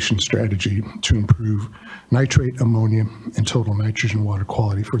implementation strategy to improve nitrate, ammonia, and total nitrogen water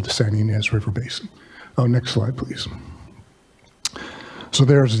quality for the San Ynez River Basin. Oh, next slide, please. So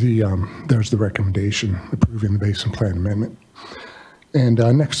there's the recommendation approving the Basin Plan Amendment. And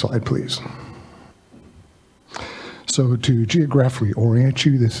next slide, please. So to geographically orient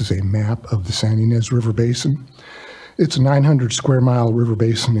you, this is a map of the San Ynez River Basin. It's a 900 square mile river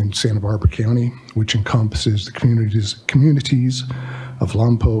basin in Santa Barbara County, which encompasses the communities of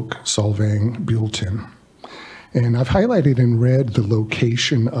Lompoc, Solvang, Buellton. And I've highlighted in red the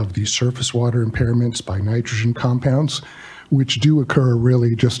location of the surface water impairments by nitrogen compounds, which do occur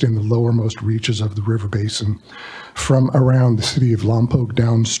really just in the lowermost reaches of the river basin, from around the city of Lompoc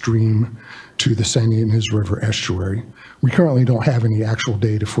downstream to the San Ynez River estuary. We currently don't have any actual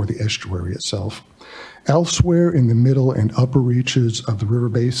data for the estuary itself. Elsewhere in the middle and upper reaches of the river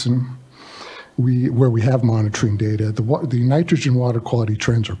basin, where we have monitoring data, the nitrogen water quality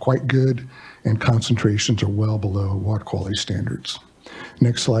trends are quite good and concentrations are well below water quality standards.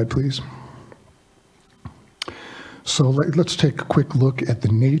 Next slide, please. So let's take a quick look at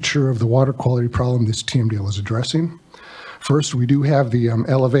the nature of the water quality problem this TMDL is addressing. First, we do have the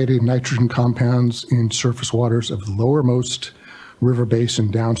elevated nitrogen compounds in surface waters of the lowermost river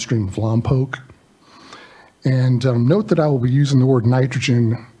basin downstream of Lompoc. And note that I will be using the word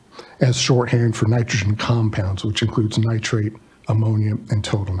nitrogen as shorthand for nitrogen compounds, which includes nitrate, ammonia, and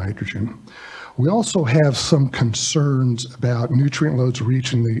total nitrogen. We also have some concerns about nutrient loads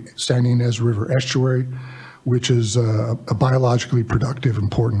reaching the San Ynez River estuary, which is a biologically productive,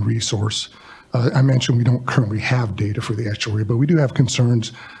 important resource. I mentioned we don't currently have data for the estuary, but we do have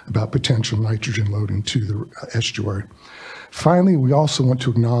concerns about potential nitrogen loading to the estuary. Finally, we also want to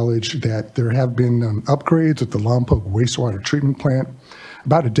acknowledge that there have been upgrades at the Lompoc wastewater treatment plant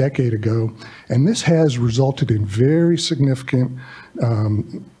about a decade ago, and this has resulted in very significant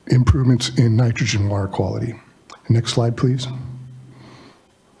improvements in nitrogen water quality. Next slide, please.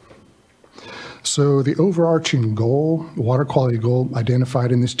 So the overarching goal, water quality goal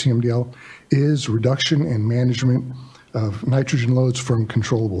identified in this TMDL is reduction and management of nitrogen loads from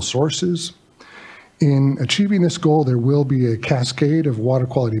controllable sources. In achieving this goal, there will be a cascade of water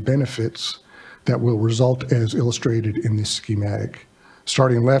quality benefits that will result as illustrated in this schematic.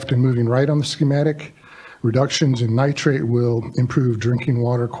 Starting left and moving right on the schematic, reductions in nitrate will improve drinking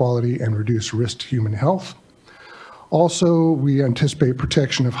water quality and reduce risk to human health. Also, we anticipate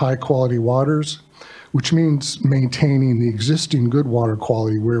protection of high quality waters, which means maintaining the existing good water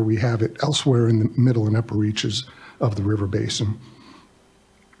quality where we have it elsewhere in the middle and upper reaches of the river basin.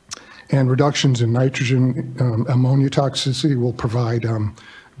 And reductions in nitrogen ammonia toxicity will provide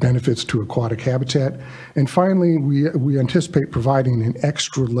benefits to aquatic habitat. And finally, we anticipate providing an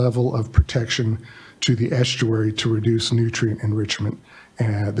extra level of protection to the estuary to reduce nutrient enrichment,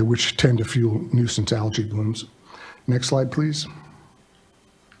 which tend to fuel nuisance algae blooms. Next slide, please.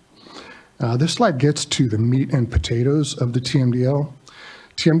 This slide gets to the meat and potatoes of the TMDL.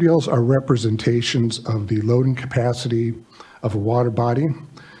 TMDLs are representations of the loading capacity of a water body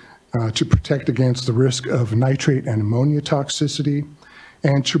to protect against the risk of nitrate and ammonia toxicity,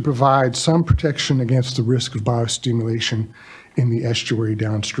 and to provide some protection against the risk of biostimulation in the estuary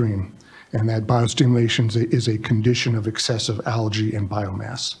downstream. And that biostimulation is a condition of excessive algae and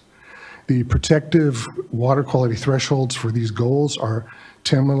biomass. The protective water quality thresholds for these goals are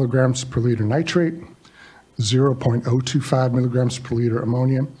 10 milligrams per liter nitrate, 0.025 milligrams per liter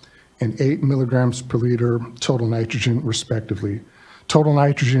ammonia, and 8 milligrams per liter total nitrogen, respectively. Total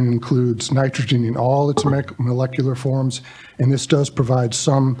nitrogen includes nitrogen in all its molecular forms, and this does provide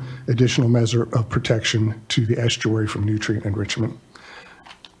some additional measure of protection to the estuary from nutrient enrichment.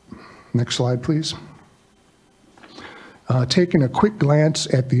 Next slide, please. Taking a quick glance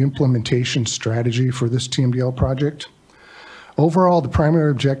at the implementation strategy for this TMDL project. Overall, the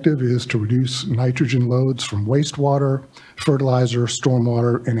primary objective is to reduce nitrogen loads from wastewater, fertilizer,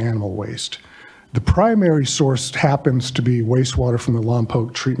 stormwater, and animal waste. The primary source happens to be wastewater from the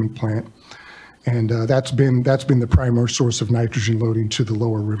Lompoc treatment plant, and that's been the primary source of nitrogen loading to the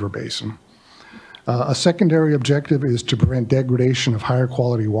lower river basin. A secondary objective is to prevent degradation of higher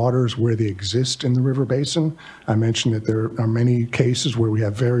quality waters where they exist in the river basin. I mentioned that there are many cases where we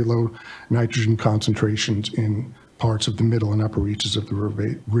have very low nitrogen concentrations in parts of the middle and upper reaches of the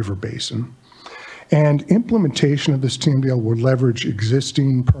river basin. And implementation of this TMDL will leverage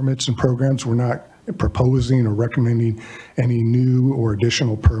existing permits and programs. We're not proposing or recommending any new or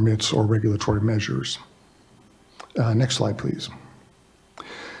additional permits or regulatory measures. Next slide, please.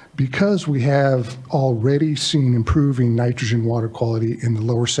 Because we have already seen improving nitrogen water quality in the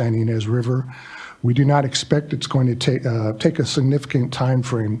lower San Ynez River, we do not expect it's going to take a significant time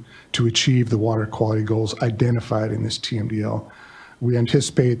frame to achieve the water quality goals identified in this TMDL. We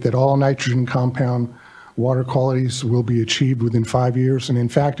anticipate that all nitrogen compound water qualities will be achieved within 5 years, and in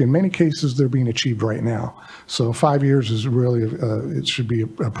fact, in many cases, they're being achieved right now. So 5 years is really, it should be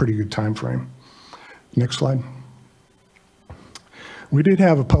a pretty good time frame. Next slide. We did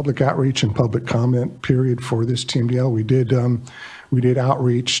have a public outreach and public comment period for this TMDL. We did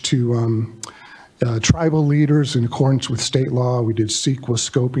outreach to tribal leaders in accordance with state law. We did CEQA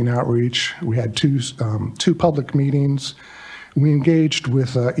scoping outreach. We had two public meetings. We engaged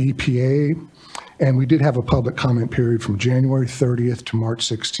with EPA, and we did have a public comment period from January 30th to March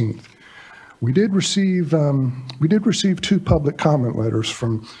 16th. We did receive two public comment letters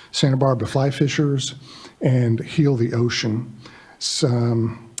from Santa Barbara Fly Fishers and Heal the Ocean.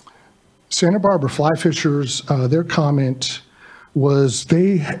 Santa Barbara Fly Fishers, their comment was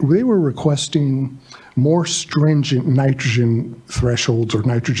they were requesting more stringent nitrogen thresholds or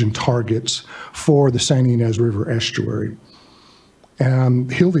nitrogen targets for the San Ynez River estuary.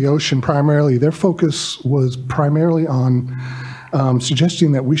 Heal the Ocean primarily, their focus was primarily on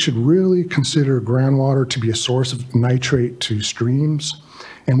suggesting that we should really consider groundwater to be a source of nitrate to streams,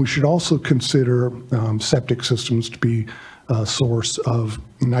 and we should also consider septic systems to be a source of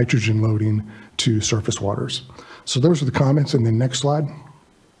nitrogen loading to surface waters. So those are the comments, and then next slide.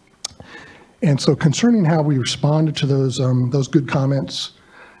 And so concerning how we responded to those good comments,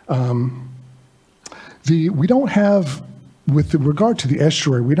 we don't have, with regard to the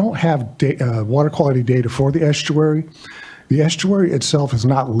estuary, we don't have water quality data for the estuary. The estuary itself is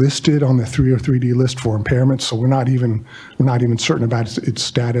not listed on the 303D list for impairment, so we're not even certain about its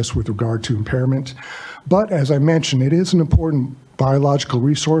status with regard to impairment. But as I mentioned, it is an important biological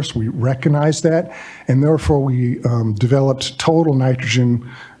resource. We recognize that, and therefore we developed total nitrogen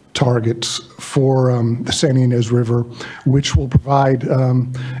targets for the Santa Ynez River, which will provide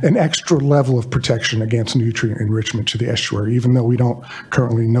an extra level of protection against nutrient enrichment to the estuary, even though we don't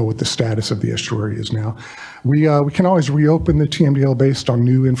currently know what the status of the estuary is now. We can always reopen the TMDL based on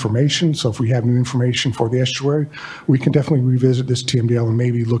new information. So if we have new information for the estuary, we can definitely revisit this TMDL and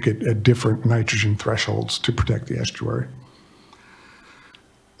maybe look at different nitrogen thresholds to protect the estuary.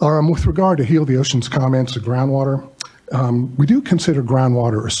 With regard to Heal the Ocean's comments, the groundwater, we do consider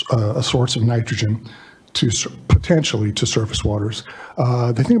groundwater a source of nitrogen potentially to surface waters.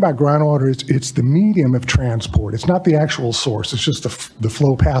 The thing about groundwater is it's the medium of transport. It's not the actual source. It's just the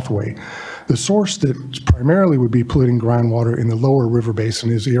flow pathway. The source that primarily would be polluting groundwater in the lower river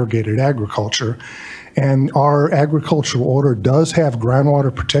basin is irrigated agriculture. And our agricultural order does have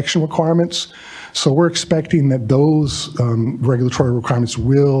groundwater protection requirements. So we're expecting that those regulatory requirements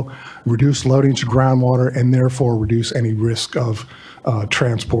will reduce loading to groundwater and therefore reduce any risk of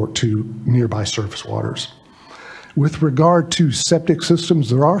transport to nearby surface waters. With regard to septic systems,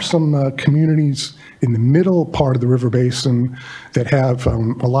 there are some communities in the middle part of the river basin that have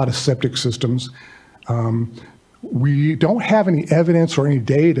a lot of septic systems. We don't have any evidence or any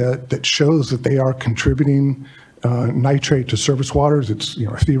data that shows that they are contributing nitrate to surface waters. It's,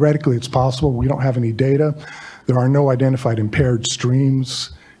 theoretically it's possible. We don't have any data. There are no identified impaired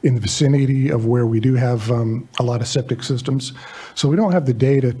streams in the vicinity of where we do have a lot of septic systems. So we don't have the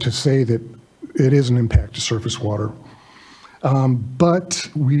data to say that it is an impact to surface water. But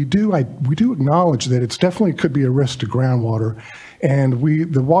we do acknowledge that it's definitely could be a risk to groundwater. And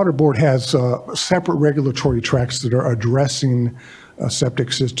the Water Board has separate regulatory tracks that are addressing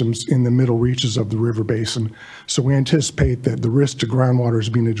septic systems in the middle reaches of the river basin. So we anticipate that the risk to groundwater is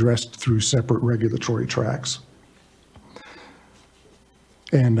being addressed through separate regulatory tracks.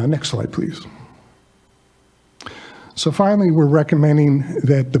 And next slide, please. So finally, we're recommending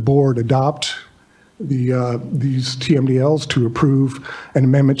that the board adopt these TMDLs to approve an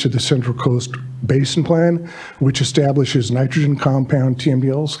amendment to the Central Coast Basin Plan, which establishes nitrogen compound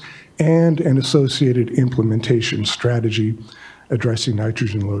TMDLs and an associated implementation strategy addressing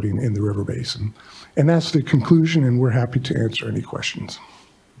nitrogen loading in the river basin. And that's the conclusion, and we're happy to answer any questions.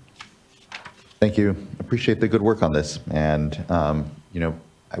 Thank you. Appreciate the good work on this. And,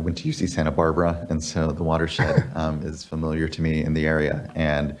 I went to UC Santa Barbara, and so the watershed is familiar to me in the area.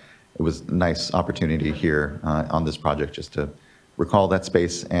 And it was a nice opportunity here on this project just to recall that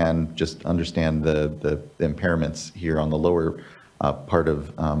space and just understand the impairments here on the lower part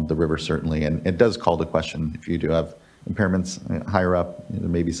of the river, certainly. And it does call to question if you do have impairments higher up, there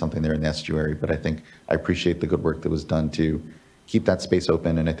may be something there in the estuary, but I appreciate the good work that was done to keep that space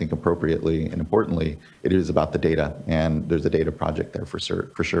open. And I think appropriately and importantly, it is about the data, and there's a data project there for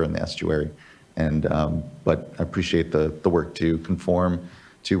sure in the estuary. And but I appreciate the work to conform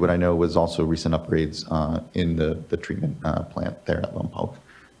to what I know was also recent upgrades in the treatment plant there at Lompoc.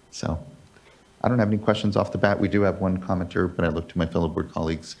 So I don't have any questions off the bat. We do have one commenter, but I look to my fellow board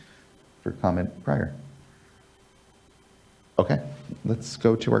colleagues for comment prior. Okay, let's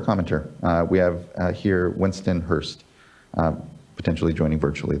go to our commenter. We have here Winston Hurst, potentially joining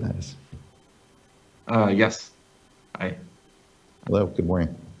virtually, that is. Yes. Hi. Hello, good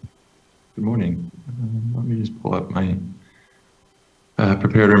morning. Good morning. Let me just pull up my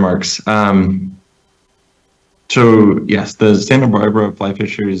prepared remarks. So yes, the Santa Barbara Fly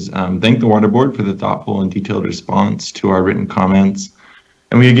Fishers thank the Water Board for the thoughtful and detailed response to our written comments.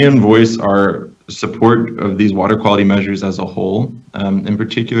 And we again voice our support of these water quality measures as a whole. In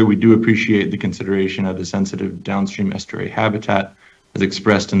particular, we do appreciate the consideration of the sensitive downstream estuary habitat as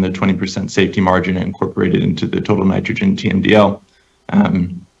expressed in the 20% safety margin incorporated into the total nitrogen TMDL.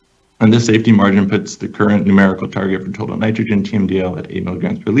 And this safety margin puts the current numerical target for total nitrogen TMDL at 8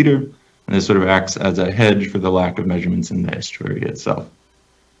 milligrams per liter. And this sort of acts as a hedge for the lack of measurements in the estuary itself.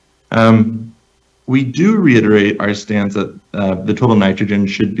 We do reiterate our stance that the total nitrogen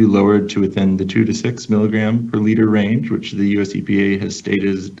should be lowered to within the 2 to 6 milligram per liter range, which the US EPA has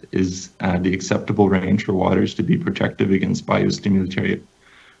stated is the acceptable range for waters to be protective against biostimulatory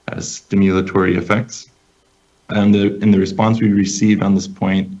effects. And in the response we received on this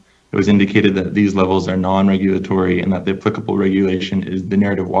point, it was indicated that these levels are non-regulatory and that the applicable regulation is the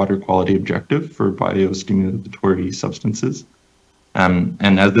narrative water quality objective for biostimulatory substances.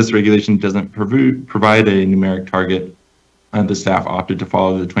 And as this regulation doesn't provide a numeric target, the staff opted to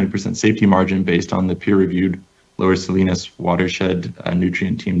follow the 20% safety margin based on the peer-reviewed Lower Salinas watershed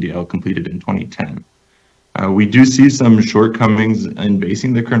nutrient TMDL completed in 2010. We do see some shortcomings in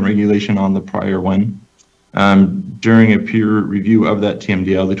basing the current regulation on the prior one. During a peer review of that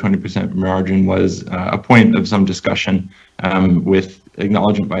TMDL, the 20% margin was a point of some discussion with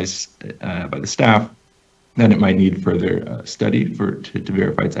acknowledgement by the staff that it might need further study to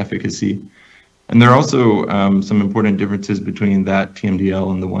verify its efficacy. And there are also some important differences between that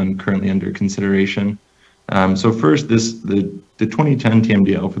TMDL and the one currently under consideration. So first, the 2010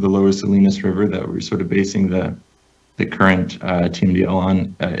 TMDL for the Lower Salinas River that we're sort of basing the current TMDL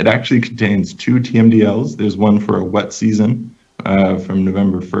on, it actually contains 2 TMDLs. There's one for a wet season from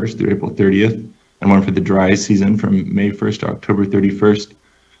November 1st through April 30th, and one for the dry season from May 1st to October 31st.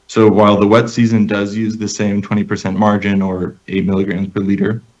 So while the wet season does use the same 20% margin or 8 milligrams per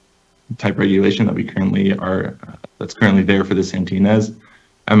liter type regulation that we currently are, that's currently there for the Santinez,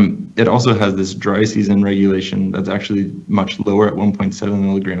 it also has this dry season regulation that's actually much lower at 1.7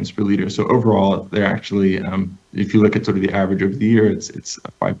 milligrams per liter. So overall, they're actually, if you look at sort of the average over the year, it's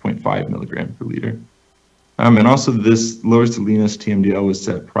 5.5 milligram per liter. And also this Lower Salinas TMDL was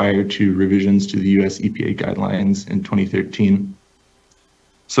set prior to revisions to the US EPA guidelines in 2013.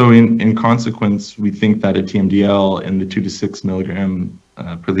 So in consequence, we think that a TMDL in the 2 to 6 milligram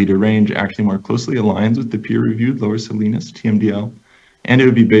per liter range actually more closely aligns with the peer-reviewed Lower Salinas TMDL, and it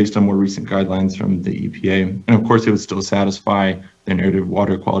would be based on more recent guidelines from the EPA. And of course, it would still satisfy the narrative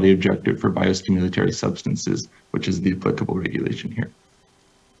water quality objective for biostimulatory substances, which is the applicable regulation here.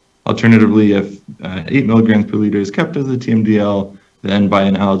 Alternatively, if 8 milligrams per liter is kept as a TMDL, then by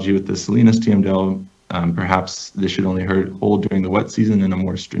analogy with the Salinas TMDL, perhaps this should only hold during the wet season, and a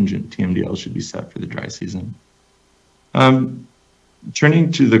more stringent TMDL should be set for the dry season.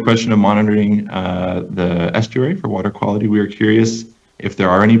 Turning to the question of monitoring the estuary for water quality, we are curious if there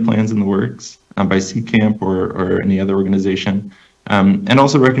are any plans in the works by CCAMP or any other organization. And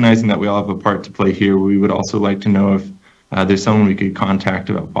also recognizing that we all have a part to play here, we would also like to know if there's someone we could contact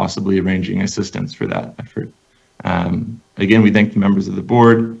about possibly arranging assistance for that effort. Again, we thank the members of the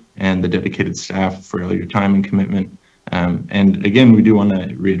board and the dedicated staff for all your time and commitment. And again, we do want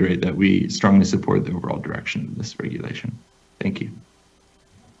to reiterate that we strongly support the overall direction of this regulation. Thank you.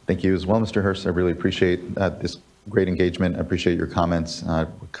 Thank you as well, Mr. Hurst. I really appreciate this great engagement. I appreciate your comments.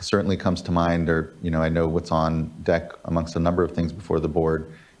 Certainly comes to mind, or I know what's on deck amongst a number of things before the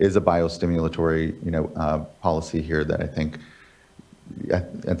board is a biostimulatory policy here that I think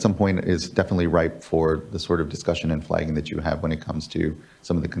at some point is definitely ripe for the sort of discussion and flagging that you have when it comes to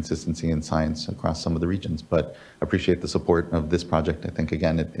some of the consistency in science across some of the regions. But I appreciate the support of this project. I think,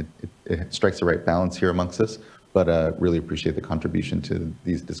 again, it strikes the right balance here amongst us, but really appreciate the contribution to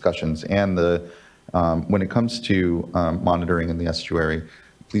these discussions. And when it comes to monitoring in the estuary,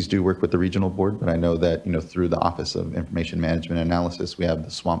 please do work with the regional board. But I know that through the Office of Information Management and Analysis, we have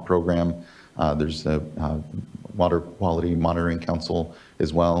the SWAMP program. There's the Water Quality Monitoring Council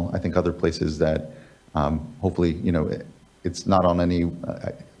as well. I think other places that hopefully, it's not on any,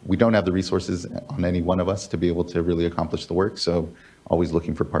 we don't have the resources on any one of us to be able to really accomplish the work. So always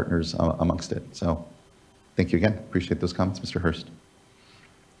looking for partners amongst it. So thank you again. Appreciate those comments, Mr. Hurst.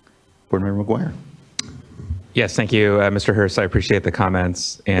 Board Member McGuire. Yes, thank you, Mr. Hurst. I appreciate the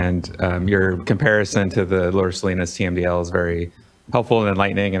comments, and your comparison to the Lower Salinas TMDL is very helpful and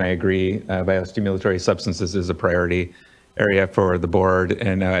enlightening, and I agree. Biostimulatory substances is a priority area for the board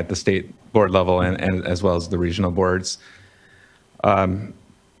and at the state board level, and as well as the regional boards. So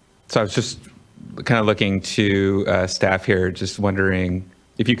I was just kind of looking to staff here, just wondering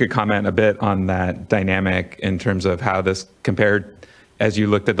if you could comment a bit on that dynamic in terms of how this compared as you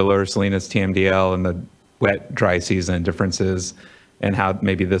looked at the Lower Salinas TMDL and the wet, dry season differences, and how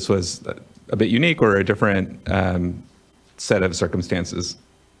maybe this was a bit unique or a different set of circumstances.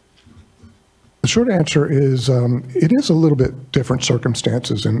 The short answer is it is a little bit different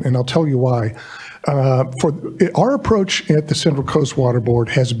circumstances, and I'll tell you why. Our approach at the Central Coast Water Board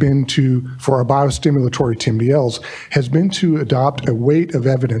has been for our biostimulatory TMDLs, has been to adopt a weight of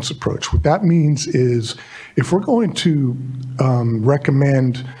evidence approach. What that means is if we're going to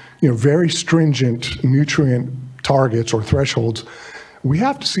recommend very stringent nutrient targets or thresholds, we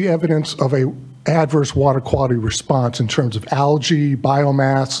have to see evidence of a adverse water quality response in terms of algae,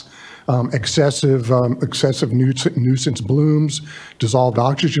 biomass, excessive nuisance blooms, dissolved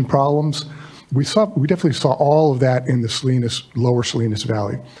oxygen problems. We definitely saw all of that in the lower Salinas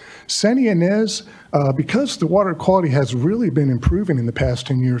Valley. Santa Ynez, because the water quality has really been improving in the past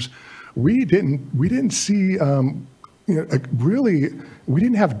 10 years, we didn't see we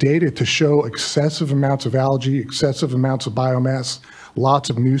didn't have data to show excessive amounts of algae, excessive amounts of biomass, lots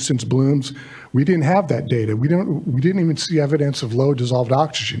of nuisance blooms. We didn't have that data. We didn't even see evidence of low dissolved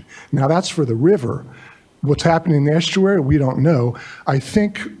oxygen. Now that's for the river. What's happening in the estuary, we don't know. I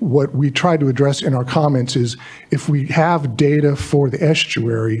think what we try to address in our comments is if we have data for the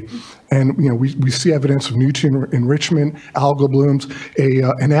estuary and we see evidence of nutrient enrichment, algal blooms,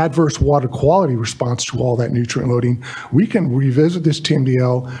 an adverse water quality response to all that nutrient loading, we can revisit this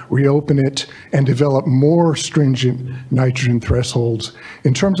TMDL, reopen it, and develop more stringent nitrogen thresholds.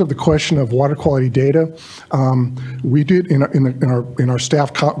 In terms of the question of water quality data, we did in our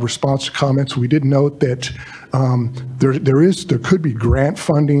staff response to comments, we did note that there could be grant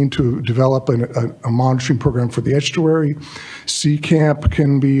funding to develop a monitoring program for the estuary. CCAMP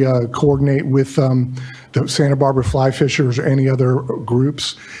can be coordinate with the Santa Barbara fly fishers or any other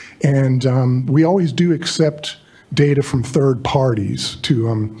groups, and we always do accept data from third parties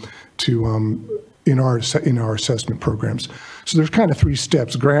in our assessment programs. So there's kind of 3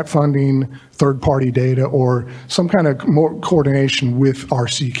 steps: grant funding, third-party data, or some kind of more coordination with our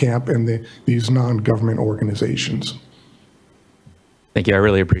CCAMP and these non-government organizations. Thank you. I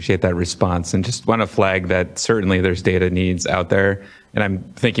really appreciate that response, and just want to flag that certainly there's data needs out there. And I'm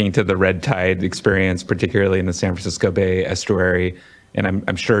thinking to the red tide experience, particularly in the San Francisco Bay estuary. And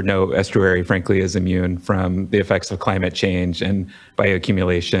I'm sure no estuary, frankly, is immune from the effects of climate change and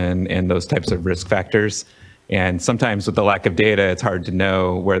bioaccumulation and those types of risk factors. And sometimes with the lack of data, it's hard to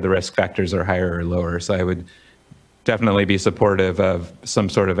know where the risk factors are higher or lower. So I would definitely be supportive of some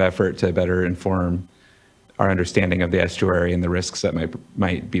sort of effort to better inform our understanding of the estuary and the risks that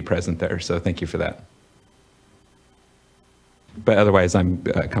might be present there. So thank you for that. But otherwise, I'm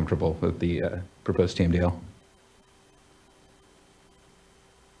comfortable with the proposed TMDL.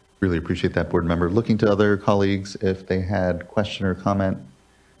 Really appreciate that, board member. Looking to other colleagues if they had question or comment.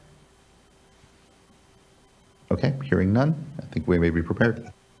 Okay, hearing none, I think we may be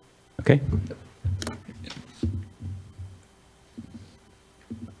prepared. Okay.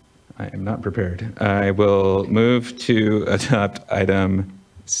 I am not prepared. I will move to adopt item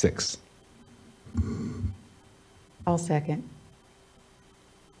 6. I'll second.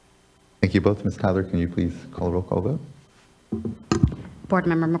 Thank you both. Ms. Tyler, can you please call a roll call vote? Board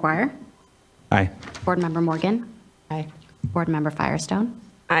Member McGuire? Aye. Board Member Morgan? Aye. Board Member Firestone?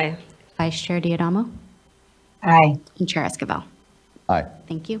 Aye. Vice Chair Diadamo? Aye. And Chair Esquivel? Aye.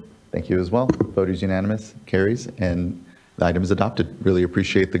 Thank you. Thank you as well. Vote is unanimous, carries, and the item is adopted. Really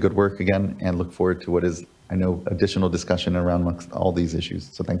appreciate the good work again and look forward to what is, I know, additional discussion around amongst all these issues.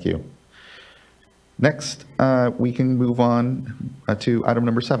 So thank you. Next, we can move on to item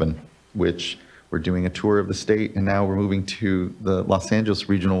number 7, which we're doing a tour of the state, and now we're moving to the Los Angeles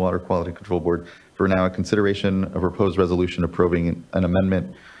Regional Water Quality Control Board for now a consideration of a proposed resolution approving an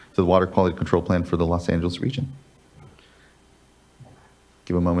amendment to the Water Quality Control Plan for the Los Angeles region.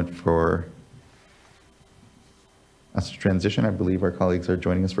 Give a moment for us to transition. I believe our colleagues are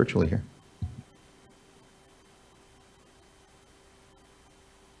joining us virtually here.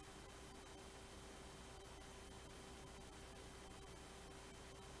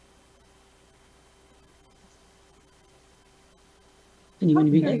 And you want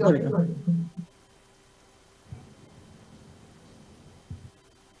to be there? There we go.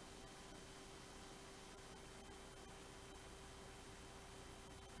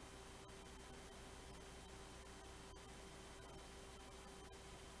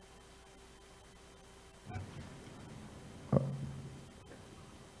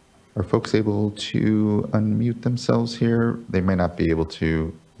 Are folks able to unmute themselves here? They may not be able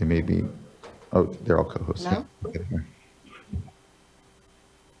to. They may be. Oh, they're all co-hosts. No? Yeah.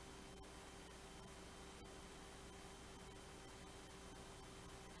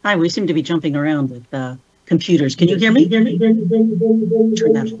 Hi, we seem to be jumping around with computers. Can you hear me? Turn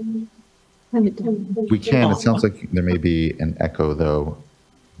that. We can. It sounds like there may be an echo, though.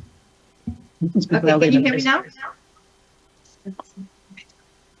 Okay, can you hear me now?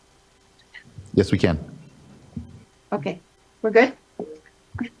 Yes, we can. Okay, we're good?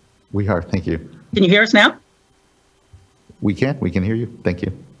 We are. Thank you. Can you hear us now? We can. We can hear you. Thank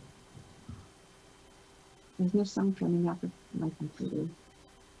you. There's no sound coming out of my computer.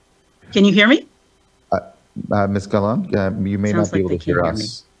 Can you hear me? Ms. Galan, you may Sounds not be like able to they hear can't hear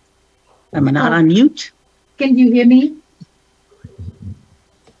us. Am I not on mute? Can you hear me?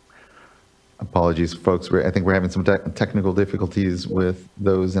 Apologies, folks. I think we're having some technical difficulties with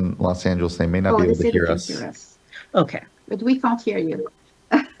those in Los Angeles. They may not be able to hear us. Okay. But we can't hear you.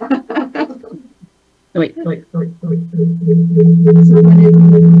 Wait. Mine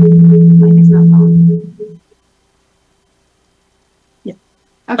is not on. Yeah.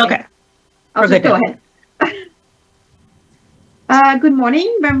 Okay. I'll We're just good go now. ahead. Good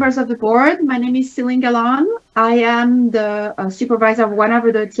morning, members of the board. My name is Céline Galan. I am the supervisor of one of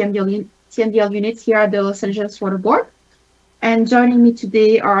the TMDL units here at the Los Angeles Water Board. And joining me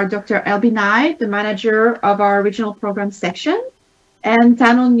today are Dr. Elby Knight, the manager of our regional program section, and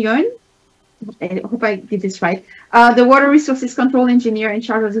Tanon Nguyen, I hope I did this right, the water resources control engineer in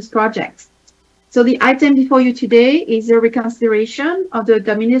charge of this project. So the item before you today is a reconsideration of the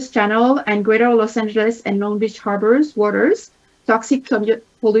Dominguez Channel and Greater Los Angeles and Long Beach Harbors waters toxic pollutant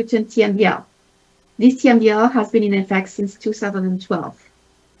TMDL. This TMDL has been in effect since 2012.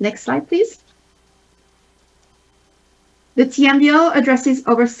 Next slide, please. The TMDL addresses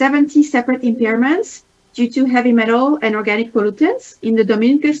over 70 separate impairments due to heavy metal and organic pollutants in the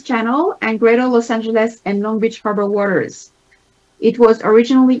Dominguez Channel and Greater Los Angeles and Long Beach Harbor waters. It was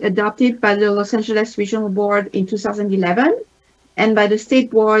originally adopted by the Los Angeles Regional Board in 2011 and by the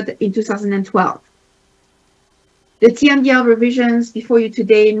State Board in 2012. The TMDL revisions before you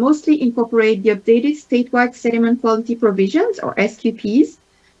today mostly incorporate the updated statewide sediment quality provisions, or SQPs,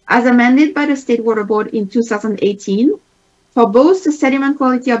 as amended by the State Water Board in 2018 for both the sediment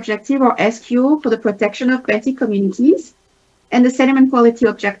quality objective, or SQO, for the protection of benthic communities and the sediment quality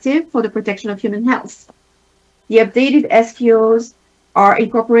objective for the protection of human health. The updated SQOs are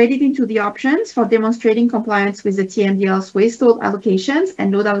incorporated into the options for demonstrating compliance with the TMDL's waste load allocations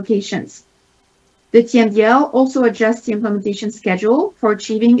and load allocations. The TMDL also adjusts the implementation schedule for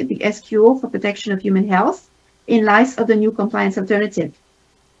achieving the SQO for protection of human health in light of the new compliance alternative.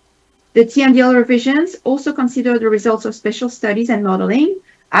 The TMDL revisions also consider the results of special studies and modeling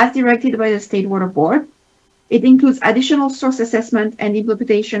as directed by the State Water Board. It includes additional source assessment and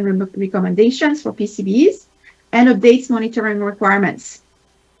implementation recommendations for PCBs and updates monitoring requirements.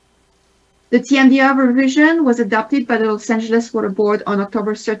 The TMDL revision was adopted by the Los Angeles Water Board on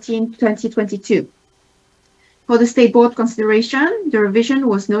October 13, 2022. For the State Board consideration, the revision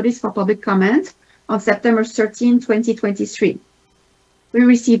was noticed for public comment on September 13, 2023. We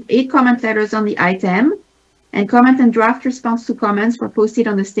received 8 comment letters on the item, and comment and draft response to comments were posted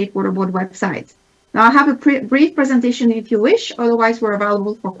on the State Water Board website. Now I have a brief presentation if you wish, otherwise we're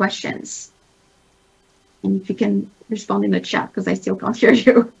available for questions. And if you can respond in the chat, because I still can't hear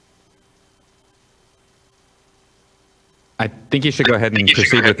you. I think you should go ahead and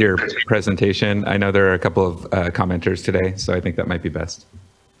proceed with your presentation. I know there are a couple of commenters today, so I think that might be best.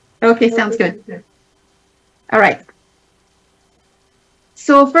 Okay, sounds good. All right.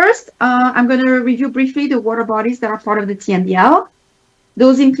 So first, I'm going to review briefly the water bodies that are part of the TMDL.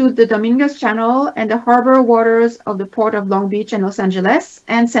 Those include the Dominguez Channel and the harbor waters of the Port of Long Beach and Los Angeles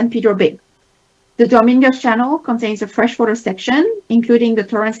and San Pedro Bay. The Dominguez Channel contains a freshwater section, including the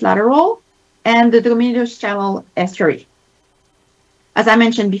Torrance Lateral and the Dominguez Channel estuary. As I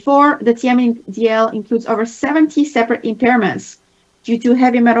mentioned before, the TMDL includes over 70 separate impairments due to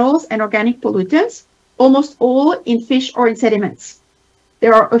heavy metals and organic pollutants, almost all in fish or in sediments.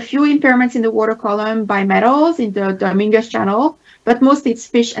 There are a few impairments in the water column by metals in the Dominguez Channel, but mostly it's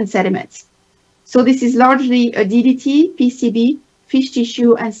fish and sediments. So this is largely a DDT, PCB, fish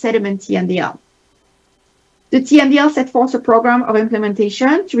tissue, and sediment TMDL. The TMDL set forth a program of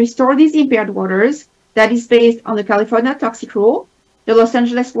implementation to restore these impaired waters that is based on the California Toxic Rule, the Los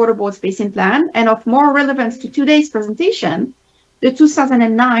Angeles Water Board's Basin Plan, and of more relevance to today's presentation, the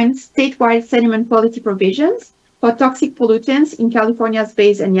 2009 statewide sediment quality provisions for toxic pollutants in California's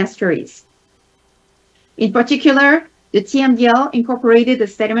bays and estuaries. In particular, the TMDL incorporated the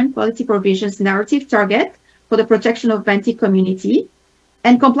sediment quality provisions narrative target for the protection of benthic community,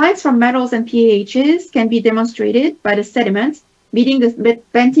 and compliance from metals and PAHs can be demonstrated by the sediment meeting the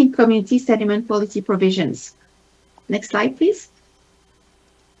benthic community sediment quality provisions. Next slide, please.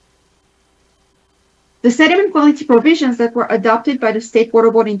 The sediment quality provisions that were adopted by the State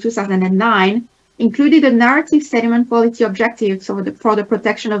Water Board in 2009 included a narrative sediment quality objective for the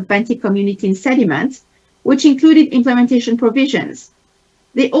protection of benthic community in sediment, which included implementation provisions.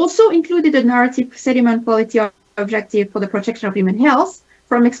 They also included a narrative sediment quality objective for the protection of human health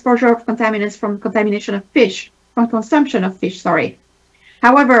from exposure of contaminants from consumption of fish,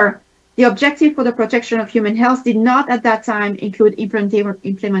 However, The objective for the protection of human health did not at that time include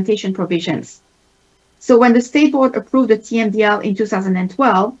implementation provisions. So when the State Board approved the TMDL in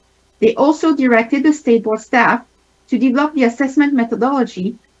 2012, they also directed the State Board staff to develop the assessment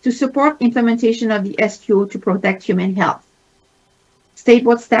methodology to support implementation of the SQO to protect human health. State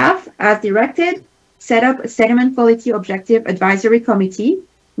Board staff, as directed, set up a sediment quality objective advisory committee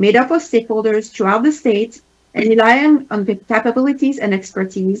made up of stakeholders throughout the state and relying on the capabilities and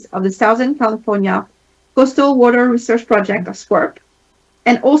expertise of the Southern California Coastal Water Research Project, or SWRCB,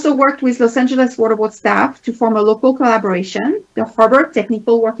 and also worked with Los Angeles Water Board staff to form a local collaboration, the Harbor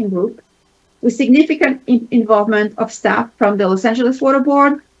Technical Working Group, with significant involvement of staff from the Los Angeles Water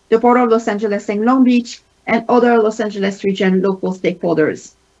Board, the Port of Los Angeles and Long Beach, and other Los Angeles region local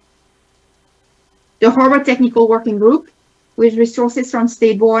stakeholders. The Harbor Technical Working Group, with resources from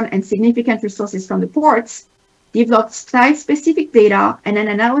State Board and significant resources from the ports, developed site-specific data and an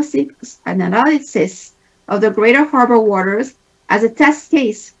analysis of the greater harbor waters as a test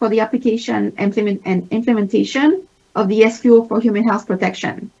case for the application and implementation of the SQO for human health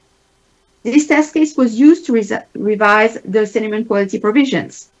protection. This test case was used to revise the sediment quality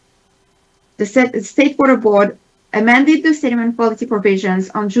provisions. The State Water Board amended the sediment quality provisions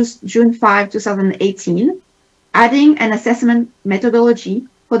on June 5, 2018, adding an assessment methodology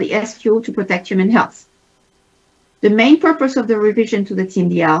for the SQO to protect human health. The main purpose of the revision to the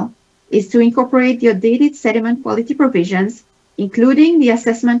TMDL is to incorporate the updated sediment quality provisions, including the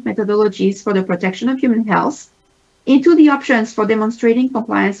assessment methodologies for the protection of human health, into the options for demonstrating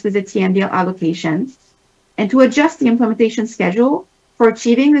compliance with the TMDL allocation, and to adjust the implementation schedule for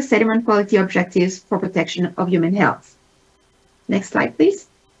achieving the sediment quality objectives for protection of human health. Next slide, please.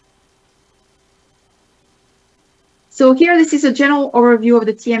 So here, this is a general overview of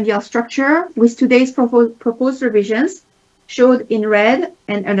the TMDL structure with today's proposed revisions showed in red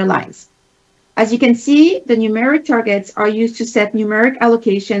and underlines. As you can see, the numeric targets are used to set numeric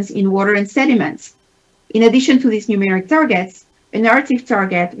allocations in water and sediments. In addition to these numeric targets, a narrative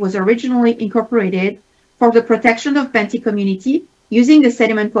target was originally incorporated for the protection of Bentee community using the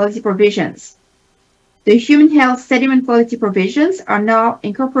sediment quality provisions. The human health sediment quality provisions are now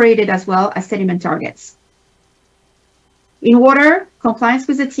incorporated as well as sediment targets. In water, compliance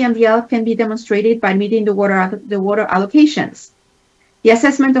with the TMDL can be demonstrated by meeting the water allocations. The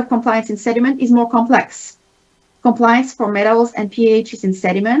assessment of compliance in sediment is more complex. Compliance for metals and pHs in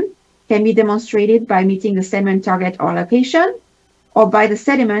sediment can be demonstrated by meeting the sediment target or allocation, or by the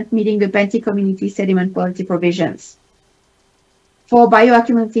sediment meeting the Bentee community sediment quality provisions. For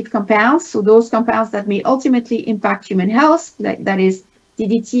bioaccumulative compounds, so those compounds that may ultimately impact human health, that is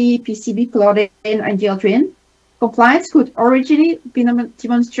DDT, PCB, chlorine, and dieldrin, compliance could originally be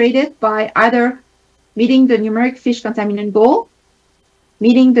demonstrated by either meeting the numeric fish contaminant goal,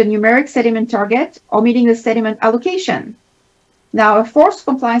 meeting the numeric sediment target, or meeting the sediment allocation. Now, a forced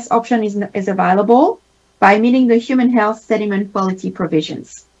compliance option is available by meeting the human health sediment quality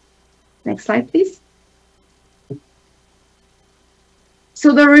provisions. Next slide, please.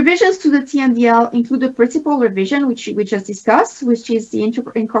 So the revisions to the TMDL include the principal revision, which we just discussed, which is the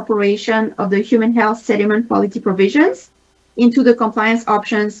incorporation of the human health sediment quality provisions into the compliance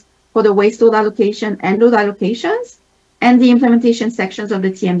options for the waste load allocation and load allocations, and the implementation sections of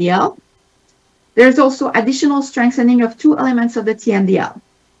the TMDL. There's also additional strengthening of two elements of the TMDL.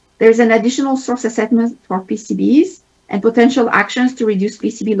 There's an additional source assessment for PCBs and potential actions to reduce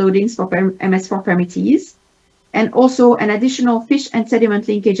PCB loadings for MS4 permittees, and also an additional fish and sediment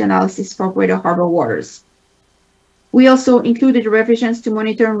linkage analysis for greater harbor waters. We also included revisions to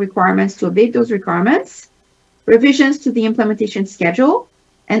monitoring requirements to update those requirements, revisions to the implementation schedule,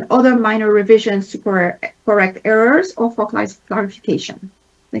 and other minor revisions to correct errors or for clarification.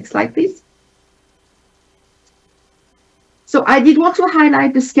 Next slide, please. So I did want to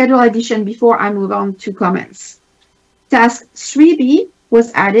highlight the schedule addition before I move on to comments. Task 3B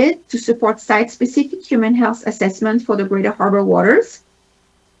was added to support site-specific human health assessment for the greater harbor waters.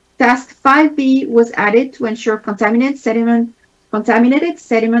 Task 5B was added to ensure contaminated sediment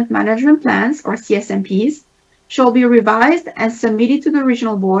management plans, or CSMPs, shall be revised and submitted to the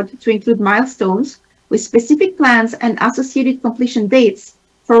regional board to include milestones with specific plans and associated completion dates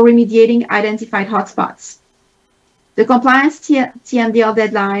for remediating identified hotspots. The compliance TMDL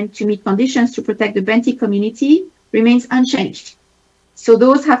deadline to meet conditions to protect the Bentee community remains unchanged. So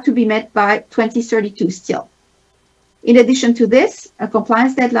those have to be met by 2032 still. In addition to this, a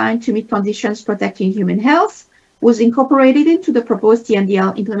compliance deadline to meet conditions protecting human health was incorporated into the proposed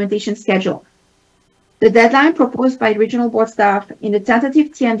TMDL implementation schedule. The deadline proposed by regional board staff in the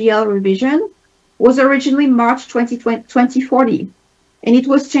tentative TMDL revision was originally March 2040. and it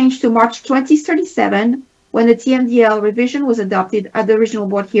was changed to March 2037 when the TMDL revision was adopted at the regional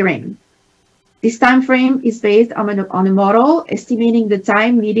board hearing. This time frame is based on a model estimating the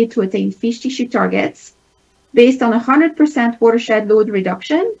time needed to attain fish tissue targets based on 100% watershed load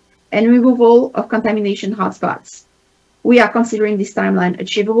reduction and removal of contamination hotspots. We are considering this timeline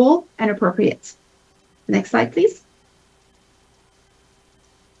achievable and appropriate. Next slide, please.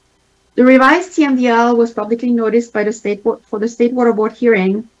 The revised TMDL was publicly noticed by the State Water Board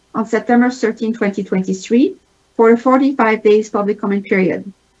hearing on September 13, 2023 for a 45 days public comment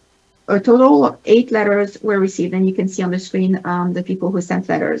period. A total of 8 letters were received, and you can see on the screen the people who sent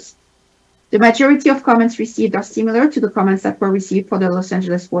letters. The majority of comments received are similar to the comments that were received for the Los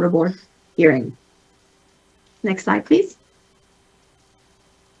Angeles Water Board hearing. Next slide, please.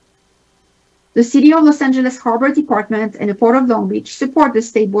 The City of Los Angeles Harbor Department and the Port of Long Beach support the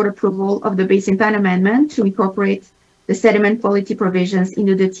State Board approval of the Basin Plan Amendment to incorporate the sediment quality provisions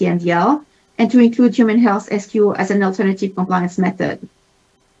into the TMDL and to include human health SQ as an alternative compliance method.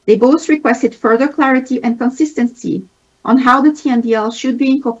 They both requested further clarity and consistency on how the TMDL should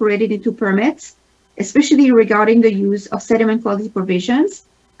be incorporated into permits, especially regarding the use of sediment quality provisions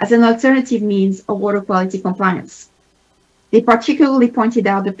as an alternative means of water quality compliance. They particularly pointed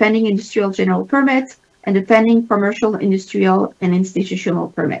out the pending industrial general permit and the pending commercial, industrial, and institutional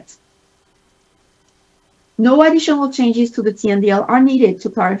permit. No additional changes to the TMDL are needed to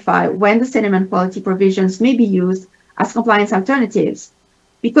clarify when the sediment quality provisions may be used as compliance alternatives,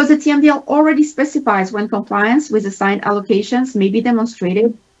 because the TMDL already specifies when compliance with assigned allocations may be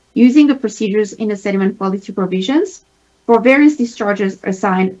demonstrated using the procedures in the sediment quality provisions for various discharges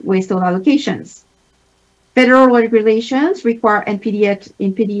assigned waste load allocations. Federal regulations require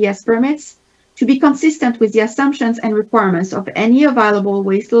NPDES permits to be consistent with the assumptions and requirements of any available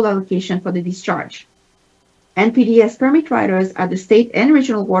waste load allocation for the discharge. NPDES permit writers at the state and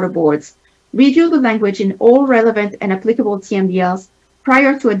regional water boards review the language in all relevant and applicable TMDLs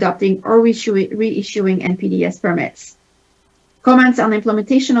prior to adopting or reissuing NPDES permits. Comments on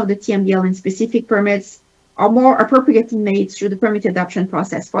implementation of the TMDL in specific permits are more appropriately made through the permit adoption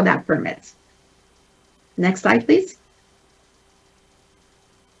process for that permit. Next slide, please.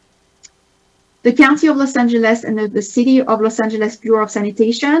 The County of Los Angeles and the City of Los Angeles Bureau of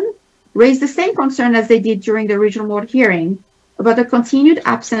Sanitation raised the same concern as they did during the regional board hearing about the continued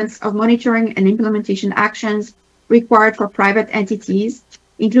absence of monitoring and implementation actions required for private entities,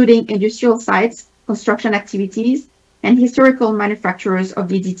 including industrial sites, construction activities, and historical manufacturers of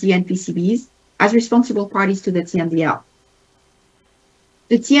DDT and PCBs as responsible parties to the TMDL.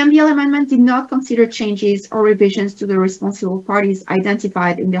 The TMDL amendment did not consider changes or revisions to the responsible parties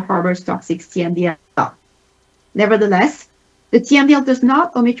identified in the Harbor's Toxic TMDL. Nevertheless, the TMDL does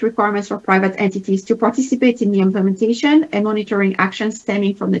not omit requirements for private entities to participate in the implementation and monitoring actions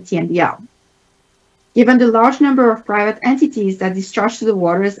stemming from the TMDL. Given the large number of private entities that discharge to the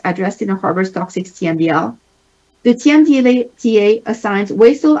waters addressed in the Harbor's Toxic TMDL, the TMDL assigns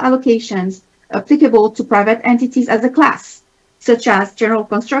waste load allocations applicable to private entities as a class, such as general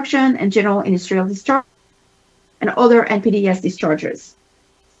construction and general industrial discharge, and other NPDES dischargers.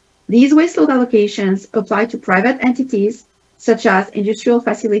 These waste load allocations apply to private entities, such as industrial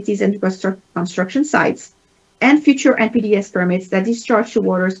facilities and construction sites, and future NPDES permits that discharge to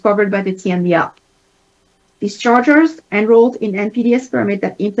waters covered by the TMDL. Dischargers enrolled in NPDES permit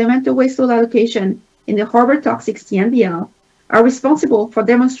that implement the waste load allocation in the Harbor Toxic TMDL are responsible for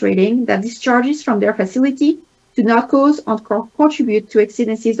demonstrating that discharges from their facility do not cause or contribute to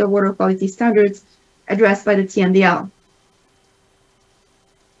exceedances of water quality standards addressed by the TMDL.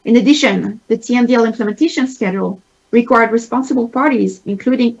 In addition, the TMDL implementation schedule required responsible parties,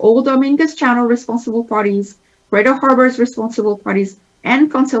 including all Dominguez Channel responsible parties, Greater Harbors responsible parties,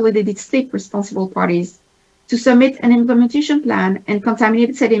 and Consolidated State responsible parties, to submit an implementation plan and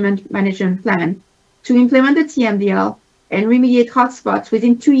contaminated sediment management plan to implement the TMDL and remediate hotspots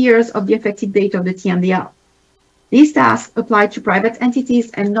within 2 years of the effective date of the TMDL. These tasks apply to private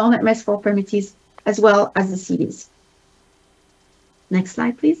entities and non-MS4 permittees, as well as the cities. Next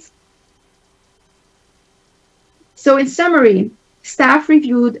slide, please. So in summary, staff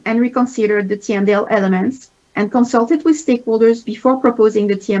reviewed and reconsidered the TMDL elements and consulted with stakeholders before proposing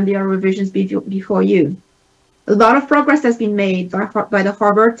the TMDL revisions before you. A lot of progress has been made by the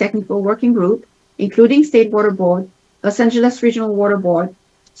Harbor Technical Working Group, including State Water Board, Los Angeles Regional Water Board,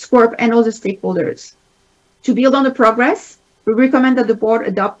 SWRCB, and other stakeholders. To build on the progress, we recommend that the board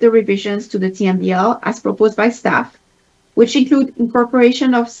adopt the revisions to the TMDL as proposed by staff, which include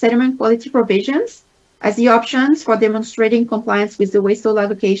incorporation of sediment quality provisions as the options for demonstrating compliance with the waste load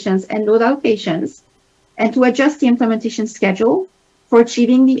allocations and load allocations, and to adjust the implementation schedule for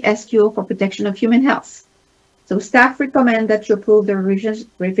achieving the SQO for protection of human health. So staff recommend that you approve the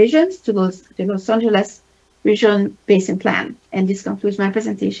revisions to the Los Angeles Region Basin Plan. And this concludes my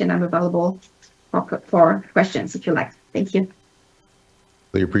presentation. I'm available for questions if you like. Thank you.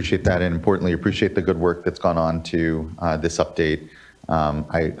 We appreciate that, and importantly, appreciate the good work that's gone on to this update.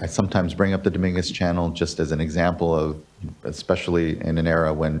 I sometimes bring up the Dominguez Channel just as an example of, especially in an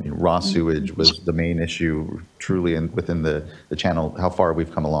era when raw sewage was the main issue truly within the channel, how far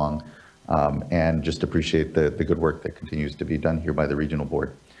we've come along, and just appreciate the good work that continues to be done here by the regional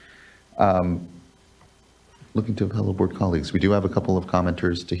board. Looking to fellow board colleagues, we do have a couple of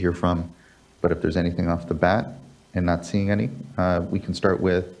commenters to hear from, but if there's anything off the bat and not seeing any, we can start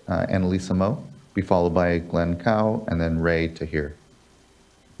with Annalisa Moe, be followed by Glenn Cow, and then Ray Tahir.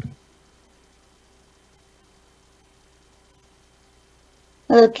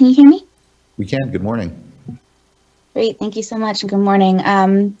 Hello, can you hear me? We can. Good morning. Great, thank you so much, and good morning.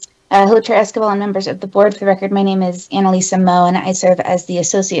 Hello, Chair Escobar and members of the board. For the record, my name is Annalisa Moe, and I serve as the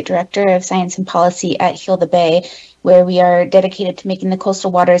Associate Director of Science and Policy at Heal the Bay, where we are dedicated to making the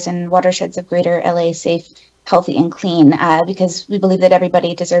coastal waters and watersheds of Greater LA safe, healthy, and clean, because we believe that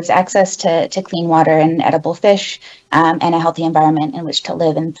everybody deserves access to clean water and edible fish, and a healthy environment in which to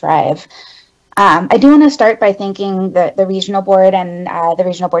live and thrive. I do want to start by thanking the regional board and the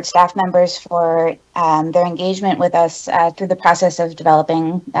regional board staff members for their engagement with us through the process of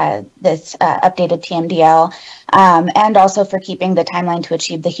developing this updated TMDL, and also for keeping the timeline to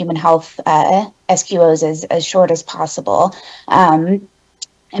achieve the human health SQOs as short as possible.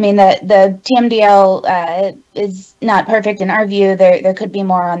 I mean, the TMDL is not perfect in our view. There could be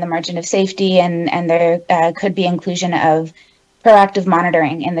more on the margin of safety, and there could be inclusion of proactive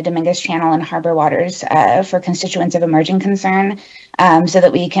monitoring in the Dominguez Channel and harbor waters for constituents of emerging concern, so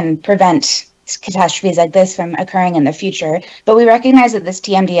that we can prevent catastrophes like this from occurring in the future. But we recognize that this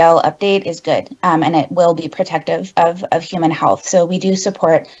TMDL update is good, and it will be protective of human health. So we do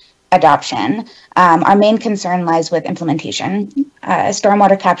support adoption. Our main concern lies with implementation.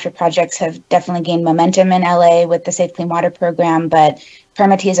 Stormwater capture projects have definitely gained momentum in LA with the Safe Clean Water program, but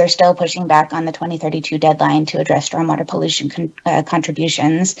permittees are still pushing back on the 2032 deadline to address stormwater pollution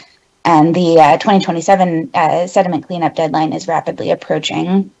contributions. And the 2027 sediment cleanup deadline is rapidly approaching.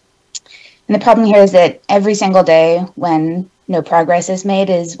 And the problem here is that every single day when no progress is made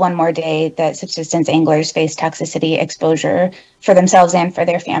is one more day that subsistence anglers face toxicity exposure for themselves and for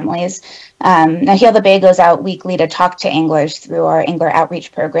their families. Now, Heal the Bay goes out weekly to talk to anglers through our Angler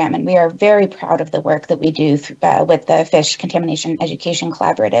Outreach Program, and we are very proud of the work that we do with the Fish Contamination Education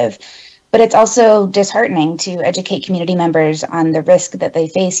Collaborative. But it's also disheartening to educate community members on the risk that they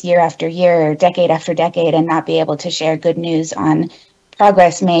face year after year, decade after decade, and not be able to share good news on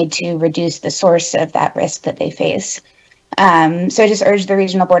progress made to reduce the source of that risk that they face. So I just urge the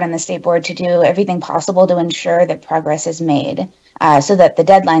regional board and the state board to do everything possible to ensure that progress is made so that the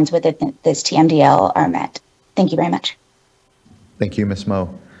deadlines within this TMDL are met. Thank you very much. Thank you, Ms.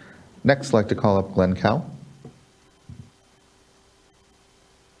 Moe. Next, I'd like to call up Glenn Cow.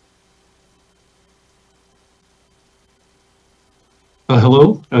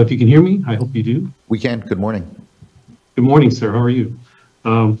 Hello, if you can hear me, I hope you do. We can. Good morning. Good morning, sir. How are you?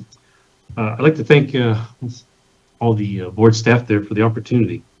 I'd like to thank all the board staff there for the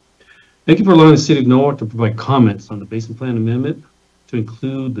opportunity. Thank you for allowing the City of Norwalk to provide comments on the Basin Plan Amendment to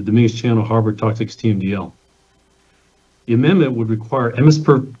include the Dominguez Channel Harbor Toxics TMDL. The amendment would require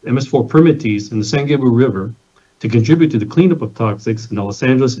MS4 permittees in the San Gabriel River to contribute to the cleanup of toxics in the Los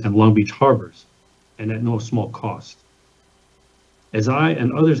Angeles and Long Beach harbors, and at no small cost. As I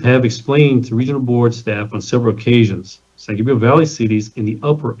and others have explained to regional board staff on several occasions, San Gabriel Valley cities in the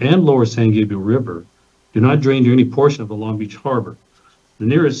upper and lower San Gabriel River do not drain to any portion of the Long Beach Harbor. The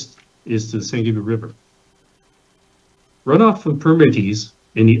nearest is to the San Gabriel River. Runoff from permittees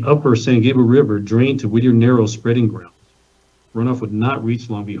in the upper San Gabriel River drain to Whittier Narrow spreading ground. Runoff would not reach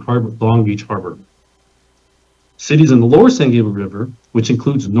Long Beach Harbor. Cities in the lower San Gabriel River, which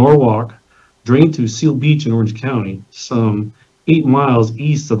includes Norwalk, drain to Seal Beach in Orange County, some 8 miles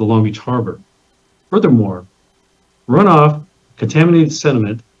east of the Long Beach Harbor. Furthermore, runoff contaminated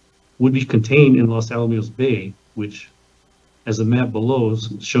sediment would be contained in Los Alamos Bay, which, as the map below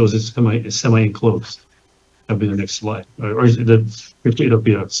shows, is semi-enclosed. That'll be the next slide, or it'll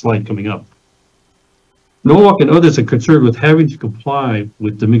be a slide coming up. Norwalk and others are concerned with having to comply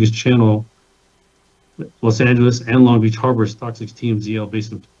with Dominguez Channel, Los Angeles, and Long Beach Harbor's Toxics TMDL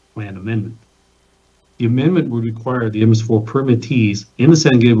Basin Plan Amendment. The amendment would require the MS4 permittees in the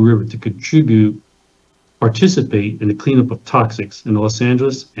San Gabriel River to participate in the cleanup of toxics in the Los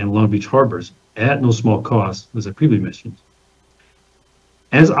Angeles and Long Beach harbors at no small cost, as I previously mentioned.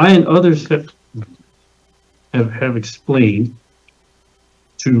 As I and others have explained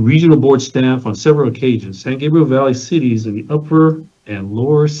to regional board staff on several occasions, San Gabriel Valley cities in the upper and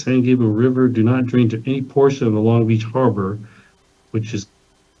lower San Gabriel River do not drain to any portion of the Long Beach Harbor, which is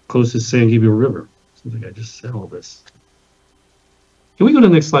closest San Gabriel River. Seems like I just said all this. Can we go to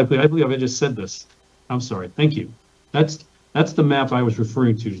the next slide, please? I believe I just said this. I'm sorry. Thank you. That's the map I was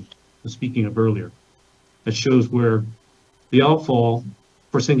referring to, speaking of earlier. That shows where the outfall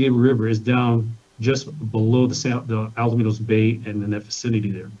for San Gabriel River is down just below the Alamitos Bay and in that vicinity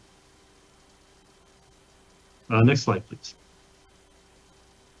there. Next slide, please.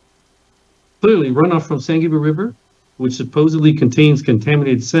 Clearly, runoff from San Gabriel River, which supposedly contains